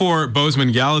 Except for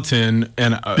Bozeman Gallatin,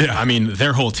 and I mean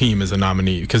their whole team is a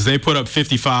nominee because they put up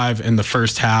 55 in the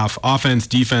first half. Offense,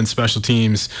 defense, special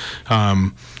teams.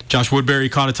 Josh Woodbury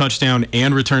caught a touchdown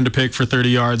and returned a pick for 30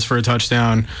 yards for a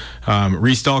touchdown.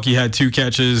 Reese Dalkey had 2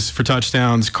 catches for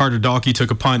touchdowns. Carter Dalkey took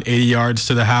a punt 80 yards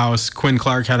to the house. Quinn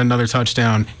Clark had another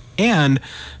touchdown. And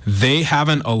they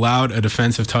haven't allowed a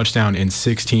defensive touchdown in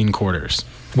 16 quarters.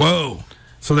 Whoa.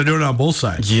 So they're doing it on both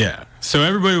sides. Yeah. So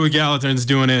everybody with Gallatin's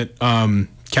doing it.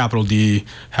 Capital D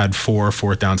had 4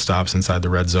 4th down stops inside the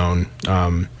red zone.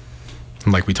 And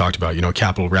like we talked about,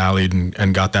 Capital rallied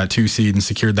and got that 2 seed and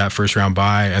secured that first round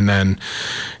bye. And then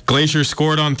Glacier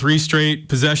scored on 3 straight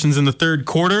possessions in the third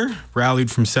quarter,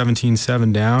 rallied from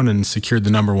 17-7 down and secured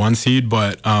the number 1 seed.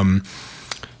 But,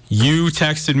 You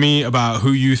texted me about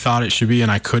who you thought it should be, and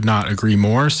I could not agree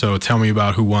more. So tell me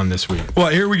about who won this week. Well,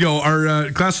 here we go. Our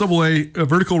Class AA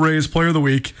Vertical Raise Player of the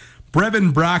Week,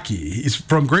 Brevin Brocky. He's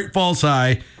from Great Falls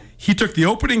High. He took the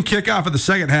opening kickoff of the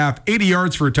second half, 80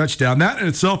 yards for a touchdown. That in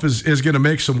itself is going to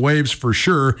make some waves for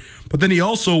sure. But then he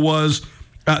also was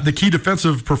the key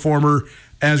defensive performer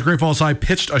as Great Falls High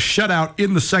pitched a shutout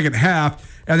in the second half.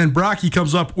 And then Brocky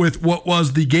comes up with what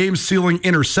was the game-sealing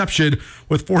interception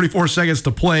with 44 seconds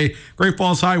to play. Great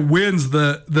Falls High wins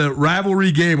the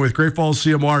rivalry game with Great Falls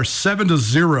CMR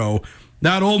 7-0.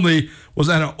 Not only was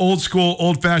that an old-school,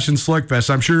 old-fashioned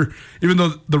slugfest, I'm sure, even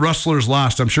though the Rustlers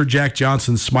lost, I'm sure Jack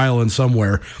Johnson's smiling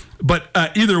somewhere. But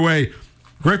either way,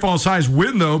 Great Falls High's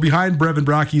win, though, behind Brevin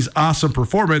Brocky's awesome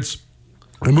performance,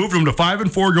 it moved them to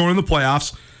 5-4 going in the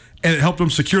playoffs, and it helped them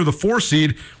secure the 4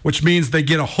 seed, which means they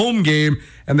get a home game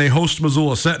and they host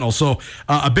Missoula Sentinel. So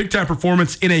a big-time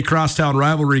performance in a crosstown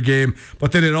rivalry game,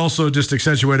 but then it also just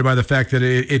accentuated by the fact that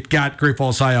it got Great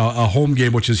Falls High a home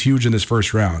game, which is huge in this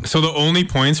first round. So the only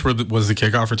points was the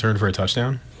kickoff return for a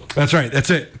touchdown? That's right.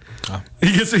 That's it. Oh.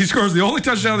 He scores the only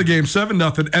touchdown of the game,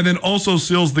 7-0, and then also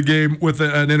seals the game with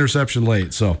an interception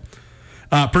late. So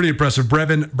pretty impressive.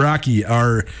 Brevin Brocky,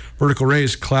 our Vertical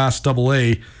Raise Class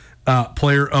AA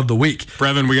Player of the Week.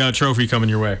 Brevin, we got a trophy coming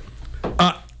your way.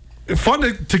 Fun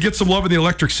to get some love in the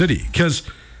Electric City because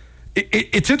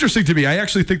it's interesting to me. I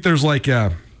actually think there's like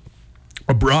a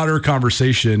broader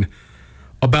conversation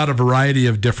about a variety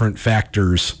of different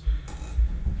factors.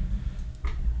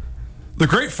 The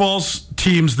Great Falls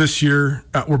teams this year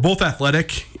were both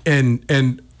athletic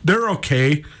and they're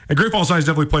okay. And Great Falls High is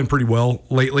definitely playing pretty well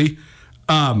lately.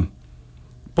 But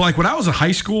like when I was in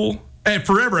high school, and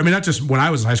forever, I mean, not just when I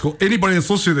was in high school, anybody that's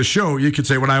listening to the show, you could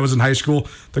say when I was in high school,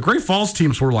 the Great Falls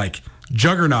teams were like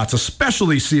juggernauts,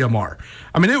 especially CMR.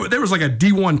 I mean, there was like a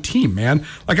D1 team, man.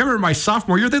 Like I remember my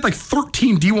sophomore year, they had like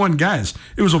 13 D1 guys.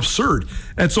 It was absurd.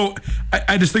 And so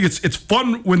I just think it's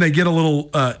fun when they get a little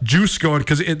juice going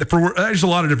because there's a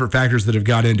lot of different factors that have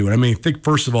got into it. I mean, I think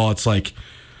first of all, it's like,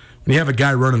 when you have a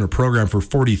guy running a program for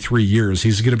 43 years,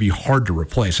 he's going to be hard to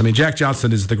replace. I mean, Jack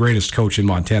Johnson is the greatest coach in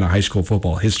Montana high school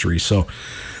football history, so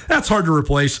that's hard to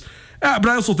replace. But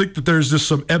I also think that there's just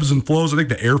some ebbs and flows. I think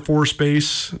the Air Force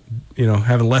Base,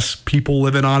 having less people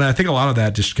living on it, I think a lot of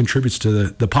that just contributes to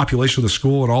the population of the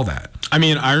school and all that. I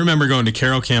mean, I remember going to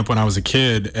Carroll Camp when I was a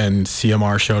kid and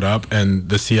CMR showed up and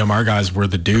the CMR guys were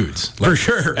the dudes. Like, for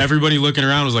sure. Everybody looking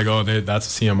around was like, oh,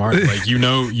 that's a CMR. Like, you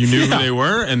knew who they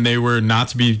were and they were not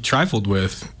to be trifled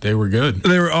with. They were good.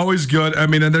 They were always good. I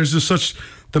mean, and there's just such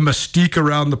the mystique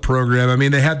around the program. I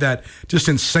mean, they had that just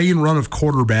insane run of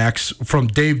quarterbacks from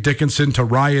Dave Dickinson to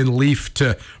Ryan Leaf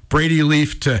to Brady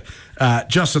Leaf to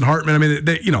Justin Hartman. I mean,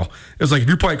 it was like if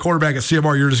you're playing quarterback at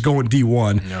CMR, you're just going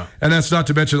D1. Yeah. And that's not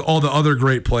to mention all the other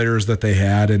great players that they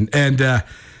had. And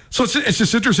so it's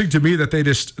just interesting to me that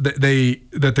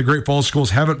that the Great Falls schools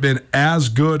haven't been as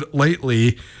good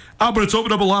lately. But it's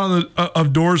opened up a lot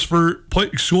of doors for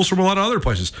schools from a lot of other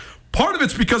places. Part of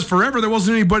it's because forever there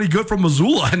wasn't anybody good from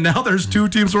Missoula, and now there's 2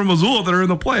 teams from Missoula that are in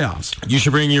the playoffs. You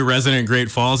should bring your resident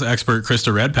Great Falls expert,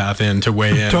 Krista Redpath, in to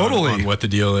weigh in on what the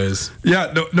deal is.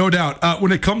 Yeah, no doubt.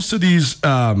 When it comes to these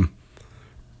first-round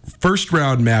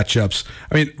matchups,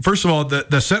 I mean, first of all,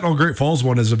 the Sentinel Great Falls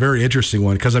one is a very interesting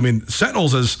one because, I mean,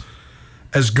 Sentinel's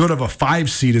as good of a 5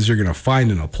 seed as you're going to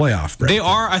find in a playoff bracket. They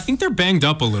are. I think they're banged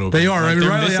up a little bit. They are. Like, I mean,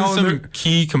 Riley missing Allen, some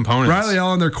key components. Riley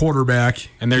Allen, their quarterback.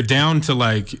 And they're down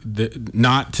to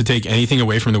not to take anything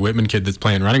away from the Whitman kid that's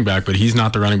playing running back, but he's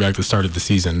not the running back that started the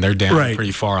season. They're down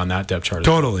pretty far on that depth chart.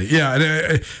 Totally. Yeah.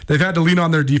 And they've had to lean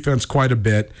on their defense quite a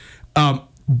bit.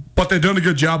 But they've done a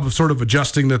good job of sort of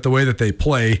adjusting the way that they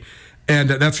play. And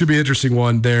that's going to be an interesting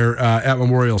one there at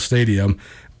Memorial Stadium.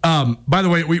 By the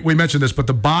way, we mentioned this, but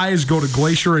the byes go to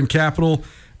Glacier and Capital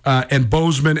and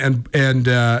Bozeman and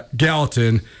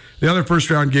Gallatin. The other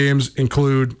first-round games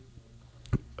include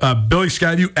Billings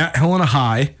Skyview at Helena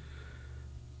High.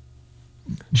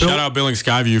 Shout out Billings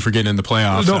Skyview for getting in the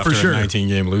playoffs after a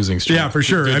 19-game losing streak. Yeah, for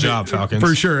sure. Good job, Falcons.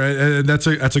 For sure. And that's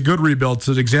a good rebuild. It's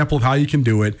an example of how you can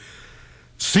do it.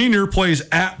 Senior plays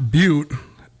at Butte,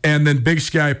 and then Big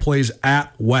Sky plays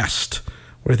at West.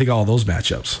 What do you think of all those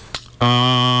matchups?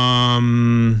 I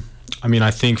mean,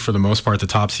 I think for the most part, the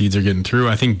top seeds are getting through.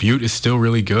 I think Butte is still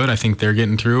really good. I think they're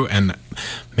getting through. And,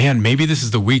 man, maybe this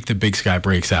is the week that Big Sky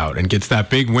breaks out and gets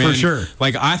that big win. For sure.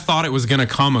 Like, I thought it was going to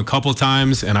come a couple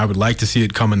times, and I would like to see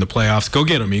it come in the playoffs. Go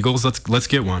get them, Eagles. Let's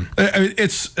get one. I mean,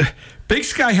 Big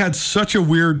Sky had such a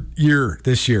weird year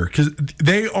this year because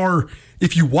they are,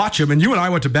 if you watch them, and you and I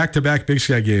went to back-to-back Big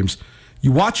Sky games,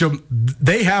 you watch them,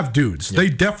 they have dudes. Yep. They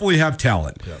definitely have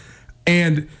talent. Yep.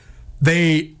 And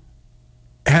they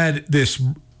had this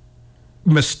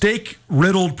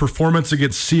mistake-riddled performance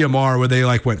against CMR where they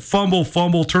went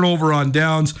fumble, turnover on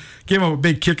downs, gave up a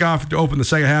big kickoff to open the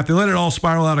second half. They let it all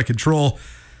spiral out of control.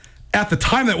 At the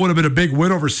time, that would have been a big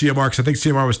win over CMR because I think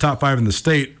CMR was top 5 in the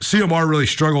state. CMR really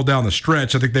struggled down the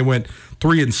stretch. I think they went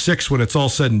 3-6 when it's all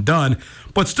said and done.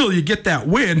 But still, you get that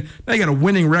win. Now you got a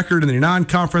winning record in the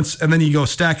non-conference, and then you go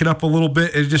stack it up a little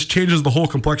bit. It just changes the whole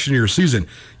complexion of your season.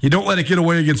 You don't let it get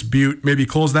away against Butte. Maybe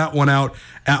close that one out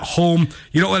at home.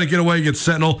 You don't let it get away against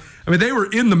Sentinel. I mean, they were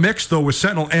in the mix, though, with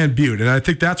Sentinel and Butte, and I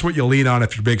think that's what you lean on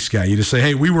if you're Big Sky. You just say,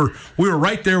 hey, we were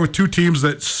right there with two teams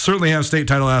that certainly have state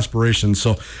title aspirations.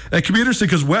 So that could be interesting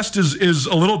because West is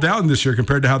a little down this year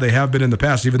compared to how they have been in the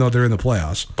past, even though they're in the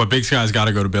playoffs. But Big Sky's got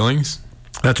to go to Billings.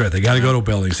 That's right. They got to go to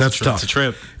Billings. That's tough. It's a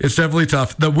trip. It's definitely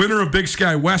tough. The winner of Big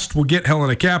Sky West will get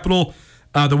Helena Capital.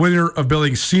 The winner of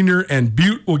Billings Senior and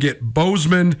Butte will get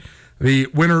Bozeman. The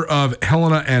winner of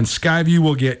Helena and Skyview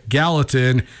will get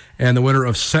Gallatin. And the winner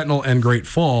of Sentinel and Great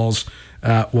Falls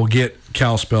will get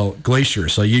Kalispell Glacier.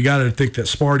 So you got to think that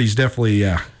Sparty's definitely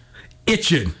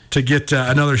itching to get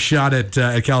another shot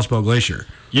at Kalispell Glacier.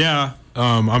 Yeah.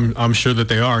 I'm sure that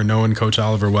they are. Knowing Coach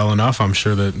Oliver well enough, I'm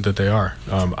sure that they are.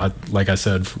 Like I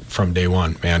said from day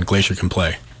one, man, Glacier can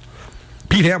play.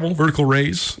 Pete Hamill, Vertical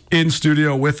Rays, in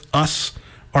studio with us,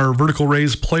 our Vertical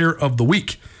Rays Player of the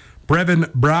Week.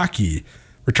 Brevin Brocky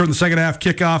returned the second half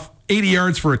kickoff, 80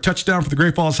 yards for a touchdown for the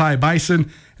Great Falls High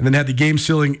Bison, and then had the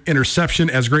game-sealing interception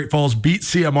as Great Falls beat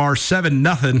CMR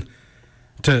 7-0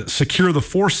 to secure the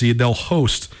 4 seed. They'll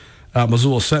host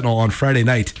Missoula Sentinel on Friday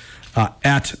night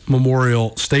at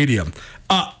Memorial Stadium.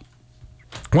 I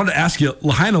wanted to ask you,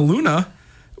 Lahaina Luna,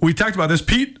 we talked about this.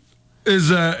 Pete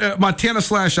is a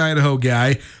Montana/Idaho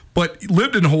guy, but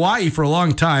lived in Hawaii for a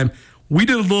long time. We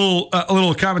did a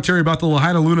little commentary about the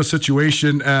Lahaina Luna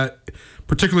situation,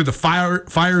 particularly the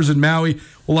fires in Maui.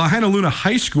 Well, Lahaina Luna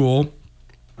High School,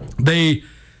 they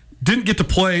didn't get to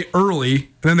play early,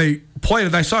 and then they played.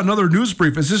 And I saw another news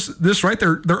brief. Is this right?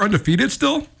 They're undefeated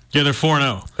still? Yeah, they're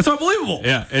 4-0. That's unbelievable.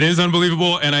 Yeah, it is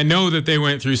unbelievable, and I know that they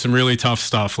went through some really tough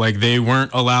stuff. Like, they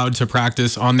weren't allowed to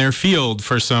practice on their field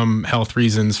for some health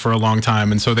reasons for a long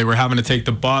time, and so they were having to take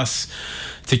the bus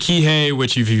to Kihei,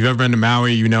 which if you've ever been to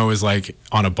Maui, you know is like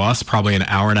on a bus, probably an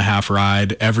hour-and-a-half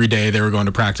ride. Every day they were going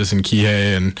to practice in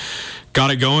Kihei and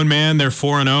got it going, man. They're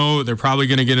 4-0. They're probably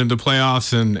going to get into the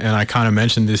playoffs, and I kind of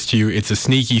mentioned this to you. It's a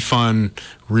sneaky, fun,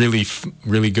 really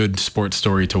good sports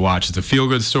story to watch. It's a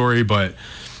feel-good story, but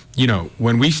you know,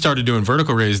 when we started doing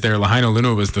Vertical Rays there, Lahaina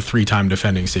Luna was the 3-time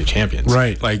defending state champions.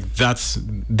 Right. Like,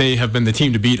 they have been the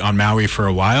team to beat on Maui for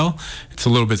a while. It's a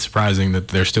little bit surprising that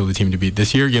they're still the team to beat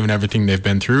this year, given everything they've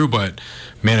been through. But,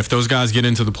 man, if those guys get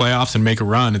into the playoffs and make a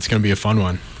run, it's going to be a fun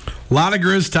one. A lot of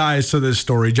Grizz ties to this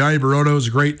story. Johnny Baroto is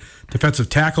a great defensive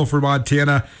tackle for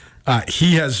Montana.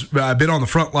 He has been on the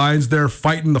front lines there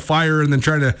fighting the fire and then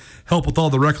trying to help with all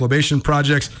the reclamation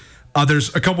projects.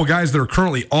 There's a couple guys that are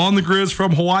currently on the Grizz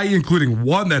from Hawaii, including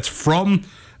one that's from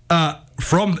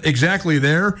exactly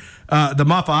there. The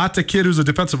Mafa'ata kid, who's a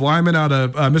defensive lineman out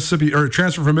of Mississippi, or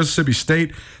transfer from Mississippi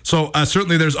State. So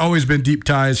certainly there's always been deep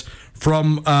ties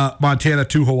from Montana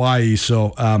to Hawaii.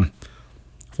 So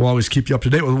we'll always keep you up to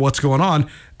date with what's going on.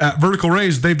 At Vertical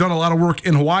Rays, they've done a lot of work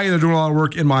in Hawaii. They're doing a lot of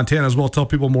work in Montana as well. Tell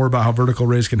people more about how Vertical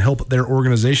Rays can help their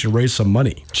organization raise some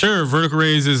money. Sure. Vertical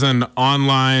Rays is an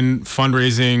online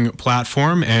fundraising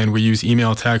platform, and we use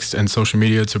email, text, and social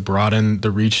media to broaden the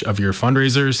reach of your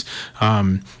fundraisers.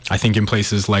 I think in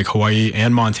places like Hawaii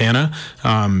and Montana,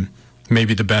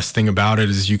 maybe the best thing about it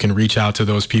is you can reach out to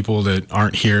those people that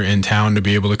aren't here in town to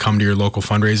be able to come to your local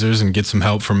fundraisers and get some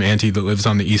help from Auntie that lives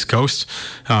on the East Coast.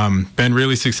 Been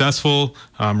really successful,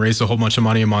 raised a whole bunch of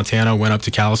money in Montana, went up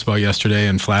to Kalispell yesterday,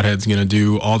 and Flathead's going to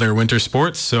do all their winter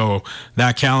sports. So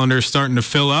that calendar is starting to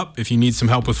fill up. If you need some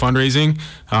help with fundraising,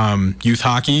 youth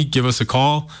hockey, give us a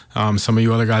call. Some of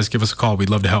you other guys, give us a call. We'd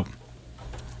love to help.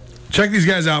 Check these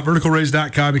guys out,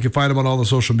 verticalrays.com. You can find them on all the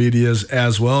social medias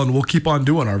as well. And we'll keep on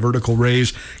doing our Vertical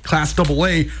Rays Class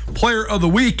AA Player of the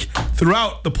Week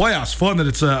throughout the playoffs. Fun that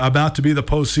it's about to be the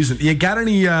postseason. You got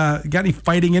any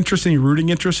fighting interest, any rooting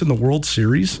interest in the World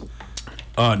Series?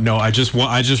 No, I just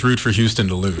root for Houston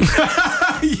to lose.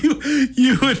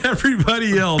 You and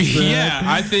everybody else, man. Yeah,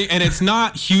 I think, and it's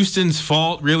not Houston's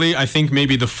fault, really. I think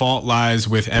maybe the fault lies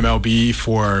with MLB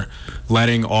for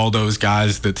letting all those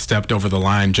guys that stepped over the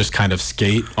line just kind of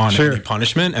skate on any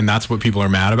punishment, and that's what people are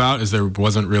mad about, is there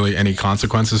wasn't really any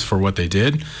consequences for what they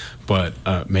did.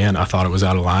 But, man, I thought it was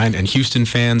out of line. And Houston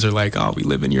fans are like, oh, we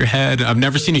live in your head. I've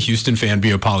never seen a Houston fan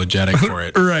be apologetic for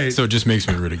it. Right. So it just makes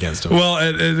me root against them. Well,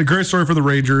 and a great story for the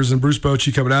Rangers and Bruce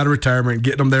Bochy coming out of retirement and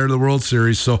getting them there to the World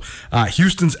Series. So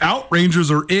Houston's out,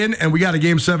 Rangers are in, and we got a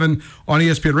Game 7 on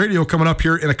ESPN Radio coming up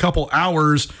here in a couple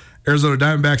hours. Arizona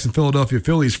Diamondbacks and Philadelphia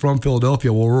Phillies from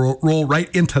Philadelphia. We'll roll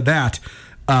right into that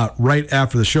right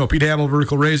after the show. Pete Hamill,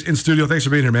 Vertical Rays, in studio. Thanks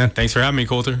for being here, man. Thanks for having me,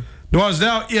 Coulter. Nuanez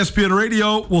Now, ESPN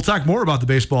Radio. We'll talk more about the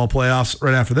baseball playoffs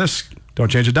right after this. Don't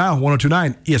change the dial.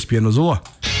 102.9 ESPN Missoula.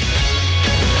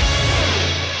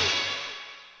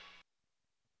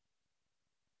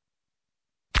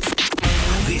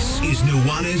 This is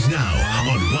Nuanez Now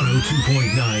on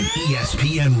 102.9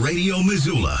 ESPN Radio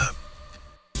Missoula.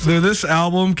 So this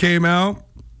album came out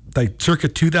like circa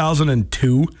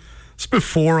 2002. It's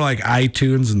before like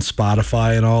iTunes and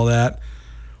Spotify and all that.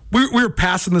 We were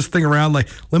passing this thing around like,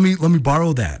 let me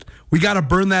borrow that. We got to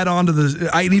burn that onto the.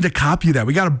 I need a copy of that.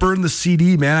 We got to burn the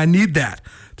CD, man. I need that.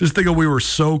 Just thinking we were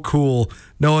so cool,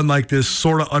 knowing like this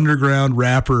sort of underground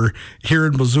rapper here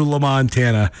in Missoula,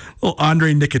 Montana. Little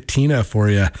Andre Nicotina for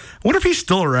you. I wonder if he's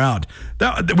still around.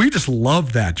 We just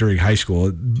loved that during high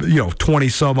school. 20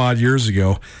 some odd years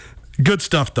ago. Good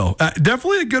stuff though.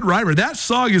 Definitely a good rhymer. That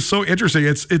song is so interesting.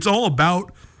 It's all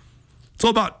about.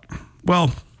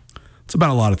 Well. It's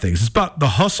about a lot of things. It's about the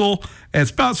hustle, and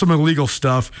it's about some illegal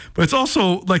stuff, but it's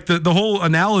also like the whole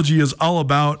analogy is all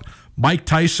about Mike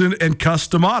Tyson and Cus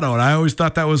D'Amato, and I always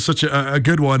thought that was such a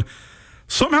good one.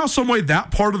 Somehow, some way, that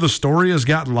part of the story has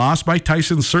gotten lost. Mike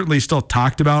Tyson certainly still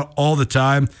talked about all the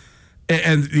time,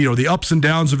 and the ups and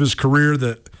downs of his career,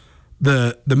 the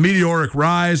meteoric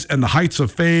rise and the heights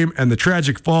of fame and the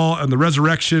tragic fall and the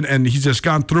resurrection, and he's just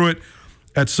gone through it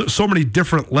at so many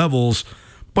different levels.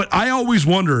 But I always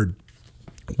wondered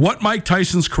what Mike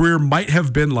Tyson's career might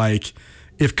have been like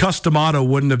if Cus D'Amato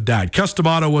wouldn't have died. Cus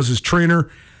D'Amato was his trainer,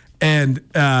 and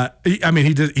he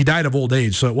died of old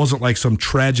age, so it wasn't like some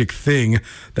tragic thing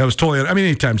that was totally.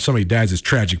 Anytime somebody dies, it's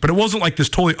tragic, but it wasn't like this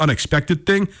totally unexpected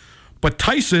thing. But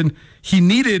Tyson, he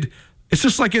needed. It's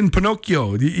just like in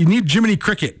Pinocchio. You need Jiminy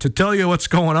Cricket to tell you what's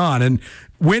going on. And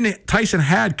when Tyson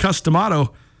had Cus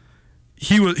D'Amato,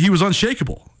 he was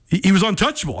unshakable. He was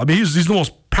untouchable. He's the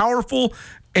most powerful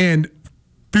and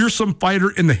fearsome fighter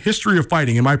in the history of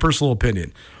fighting, in my personal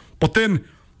opinion. But then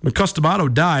when Cus D'Amato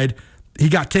died, he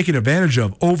got taken advantage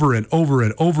of over and over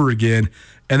and over again,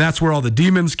 and that's where all the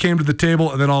demons came to the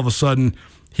table, and then all of a sudden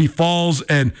he falls.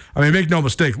 And make no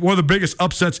mistake, one of the biggest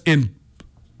upsets in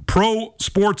pro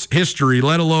sports history,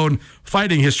 let alone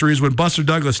fighting history, is when Buster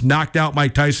Douglas knocked out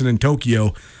Mike Tyson in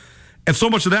Tokyo. And so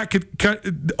much of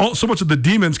so much of the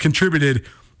demons contributed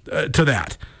to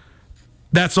that.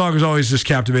 That song has always just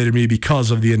captivated me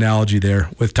because of the analogy there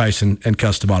with Tyson and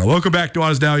Cus D'Amato. Welcome back to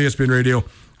Nuanez Now, ESPN Radio,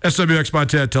 SWX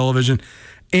Montana Television,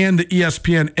 and the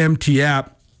ESPN MT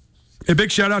app. A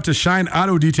big shout out to Shine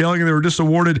Auto Detailing. They were just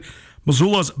awarded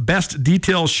Missoula's best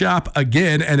detail shop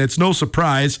again, and it's no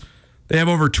surprise. They have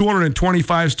over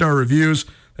 225-star reviews.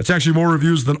 That's actually more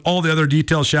reviews than all the other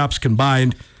detail shops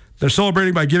combined. They're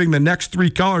celebrating by giving the next 3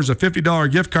 callers a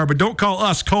 $50 gift card, but don't call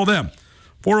us, call them.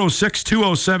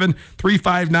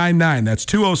 406-207-3599. That's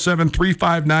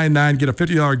 207-3599. Get a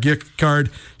 $50 gift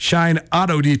card. Shine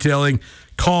Auto Detailing.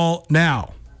 Call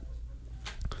now.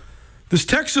 This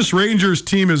Texas Rangers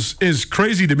team is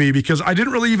crazy to me because I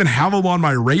didn't really even have them on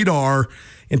my radar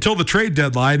until the trade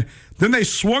deadline. Then they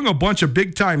swung a bunch of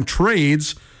big-time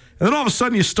trades, and then all of a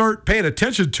sudden you start paying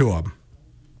attention to them.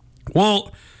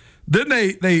 Well, then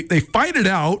they fight it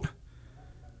out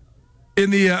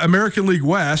in the American League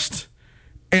West.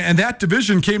 And that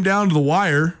division came down to the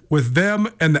wire with them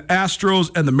and the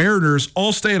Astros and the Mariners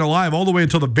all staying alive all the way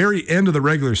until the very end of the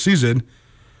regular season.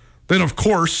 Then, of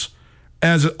course,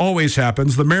 as it always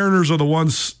happens, the Mariners are the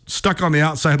ones stuck on the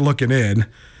outside looking in.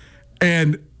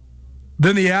 And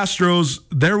then the Astros,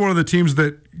 they're one of the teams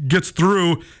that gets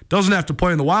through, doesn't have to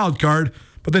play in the wild card.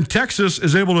 But then Texas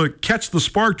is able to catch the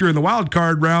spark during the wild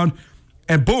card round.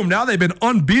 And boom, now they've been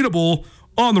unbeatable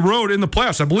on the road in the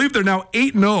playoffs. I believe they're now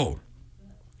 8-0.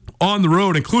 On the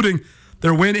road, including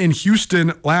their win in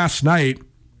Houston last night.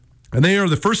 And they are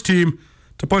the first team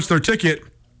to punch their ticket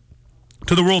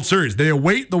to the World Series. They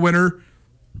await the winner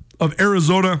of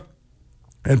Arizona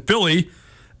and Philly.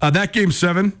 That Game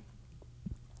 7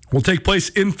 will take place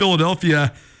in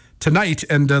Philadelphia tonight,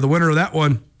 and the winner of that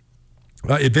one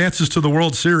advances to the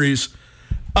World Series.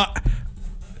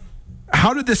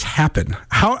 How did this happen?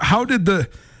 How did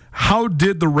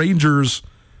the Rangers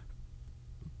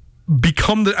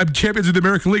become the champions of the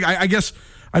American League? I guess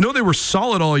I know they were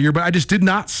solid all year, but I just did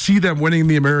not see them winning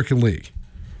the American League.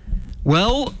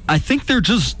 Well, I think they're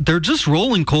just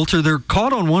rolling, Coulter. They're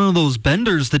caught on one of those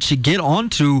benders that you get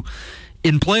onto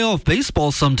in playoff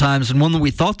baseball sometimes, and one that we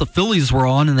thought the Phillies were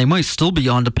on, and they might still be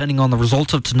on, depending on the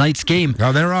result of tonight's game.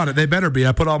 No, they're on it. They better be.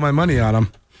 I put all my money on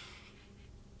them.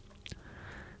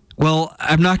 Well,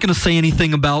 I'm not going to say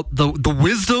anything about the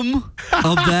wisdom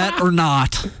of that or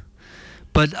not,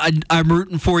 but I'm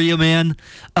rooting for you, man.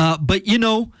 But,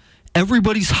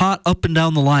 everybody's hot up and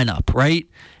down the lineup, right?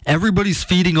 Everybody's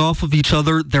feeding off of each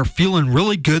other. They're feeling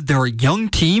really good. They're a young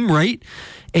team, right?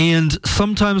 And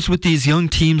sometimes with these young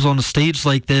teams on a stage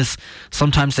like this,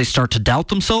 sometimes they start to doubt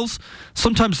themselves.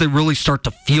 Sometimes they really start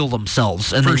to feel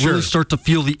themselves, and really start to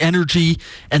feel the energy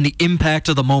and the impact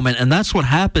of the moment. And that's what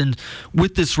happened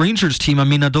with this Rangers team. I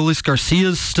mean, Adolis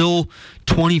Garcia's still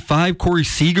 25. Corey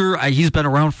Seager, he's been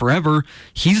around forever.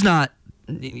 He's not,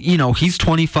 he's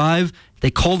 25. They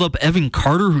called up Evan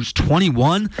Carter, who's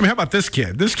 21. I mean, how about this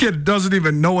kid? This kid doesn't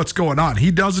even know what's going on.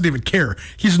 He doesn't even care.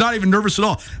 He's not even nervous at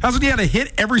all. Hasn't he had a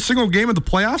hit every single game of the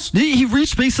playoffs? He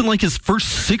reached base in his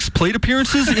first 6 plate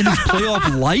appearances in his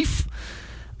playoff life.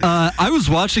 I was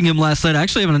watching him last night. I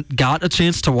actually haven't got a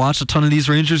chance to watch a ton of these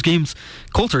Rangers games.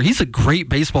 Coulter, he's a great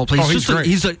baseball player. He's great.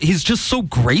 He's just so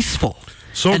graceful.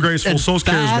 So graceful, so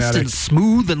fast charismatic. And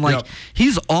smooth, and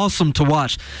he's awesome to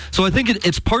watch. So I think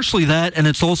it's partially that, and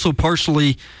it's also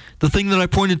partially the thing that I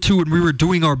pointed to when we were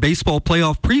doing our baseball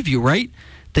playoff preview, right?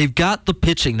 They've got the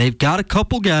pitching. They've got a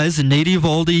couple guys in Nate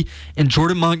Eovaldi and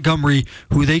Jordan Montgomery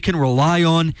who they can rely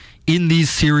on in these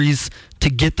series to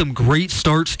get them great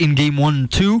starts in Game 1 and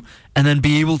 2 and then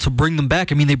be able to bring them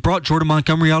back. I mean, they brought Jordan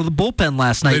Montgomery out of the bullpen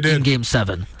last night in Game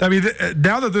 7. I mean,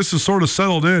 now that this is sort of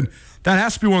settled in, that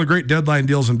has to be one of the great deadline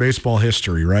deals in baseball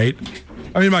history, right?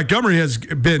 I mean, Montgomery has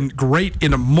been great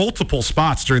in multiple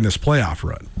spots during this playoff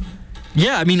run.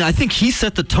 Yeah, I mean, I think he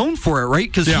set the tone for it, right?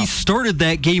 Because he started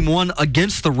that Game 1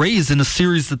 against the Rays in a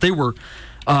series that they were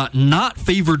not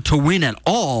favored to win at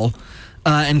all,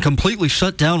 and completely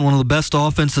shut down one of the best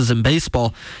offenses in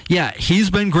baseball. Yeah, he's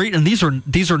been great, and these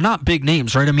are not big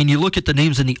names, right? I mean, you look at the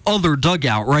names in the other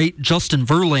dugout, right? Justin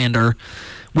Verlander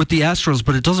with the Astros,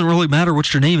 but it doesn't really matter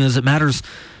what your name is. It matters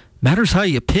how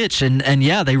you pitch, and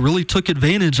yeah, they really took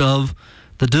advantage of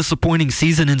the disappointing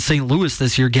season in St. Louis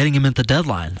this year, getting him at the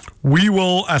deadline. We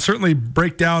will certainly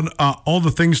break down all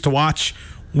the things to watch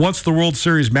once the World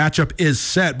Series matchup is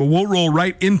set, but we'll roll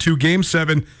right into Game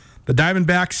 7. The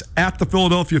Diamondbacks at the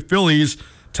Philadelphia Phillies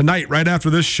tonight, right after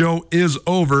this show is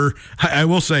over. I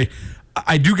will say,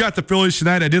 I do got the Phillies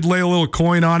tonight. I did lay a little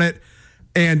coin on it.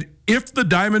 And if the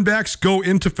Diamondbacks go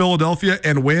into Philadelphia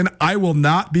and win, I will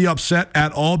not be upset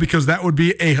at all, because that would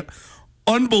be a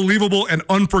unbelievable and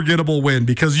unforgettable win,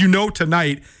 because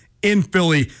tonight in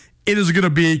Philly, it is going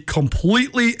to be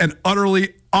completely and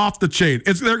utterly off the chain.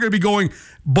 They're going to be going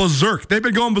berserk. They've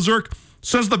been going berserk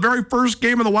since the very first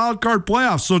game of the wild card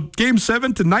playoffs. So Game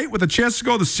 7 tonight with a chance to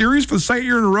go to the series for the second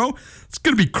year in a row, it's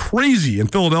going to be crazy in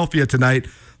Philadelphia tonight.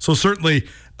 So certainly,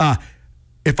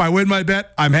 if I win my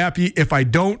bet, I'm happy. If I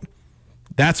don't,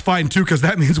 that's fine too, because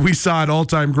that means we saw an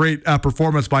all-time great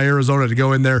performance by Arizona to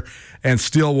go in there and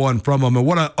steal one from them. And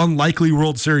what an unlikely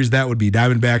World Series that would be,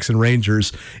 Diamondbacks and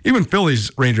Rangers. Even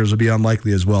Phillies Rangers would be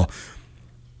unlikely as well.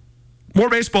 More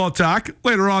baseball talk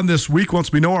later on this week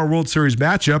once we know our World Series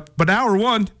matchup. But Hour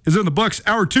 1 is in the books.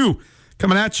 Hour 2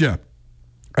 coming at you.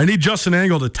 I need Justin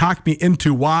Angle to talk me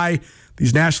into why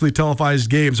these nationally televised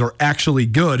games are actually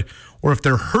good, or if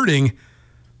they're hurting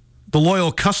the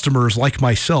loyal customers like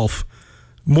myself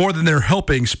more than they're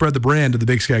helping spread the brand of the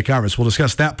Big Sky Conference. We'll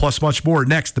discuss that plus much more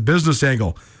next. The Business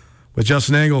Angle with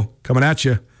Justin Angle coming at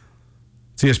you.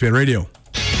 It's ESPN Radio.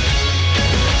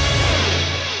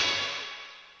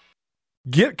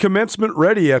 Get commencement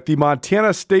ready at the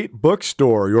Montana State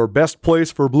Bookstore, your best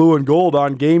place for blue and gold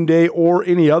on game day or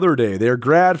any other day. Their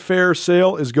grad fair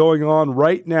sale is going on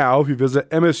right now if you visit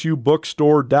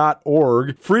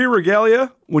msubookstore.org. Free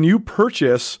regalia when you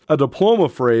purchase a diploma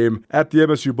frame at the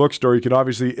MSU Bookstore. You can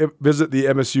obviously visit the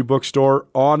MSU Bookstore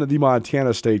on the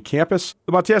Montana State campus.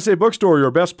 The Montana State Bookstore, your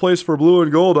best place for blue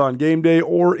and gold on game day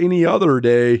or any other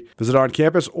day. Visit on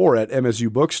campus or at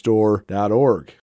msubookstore.org.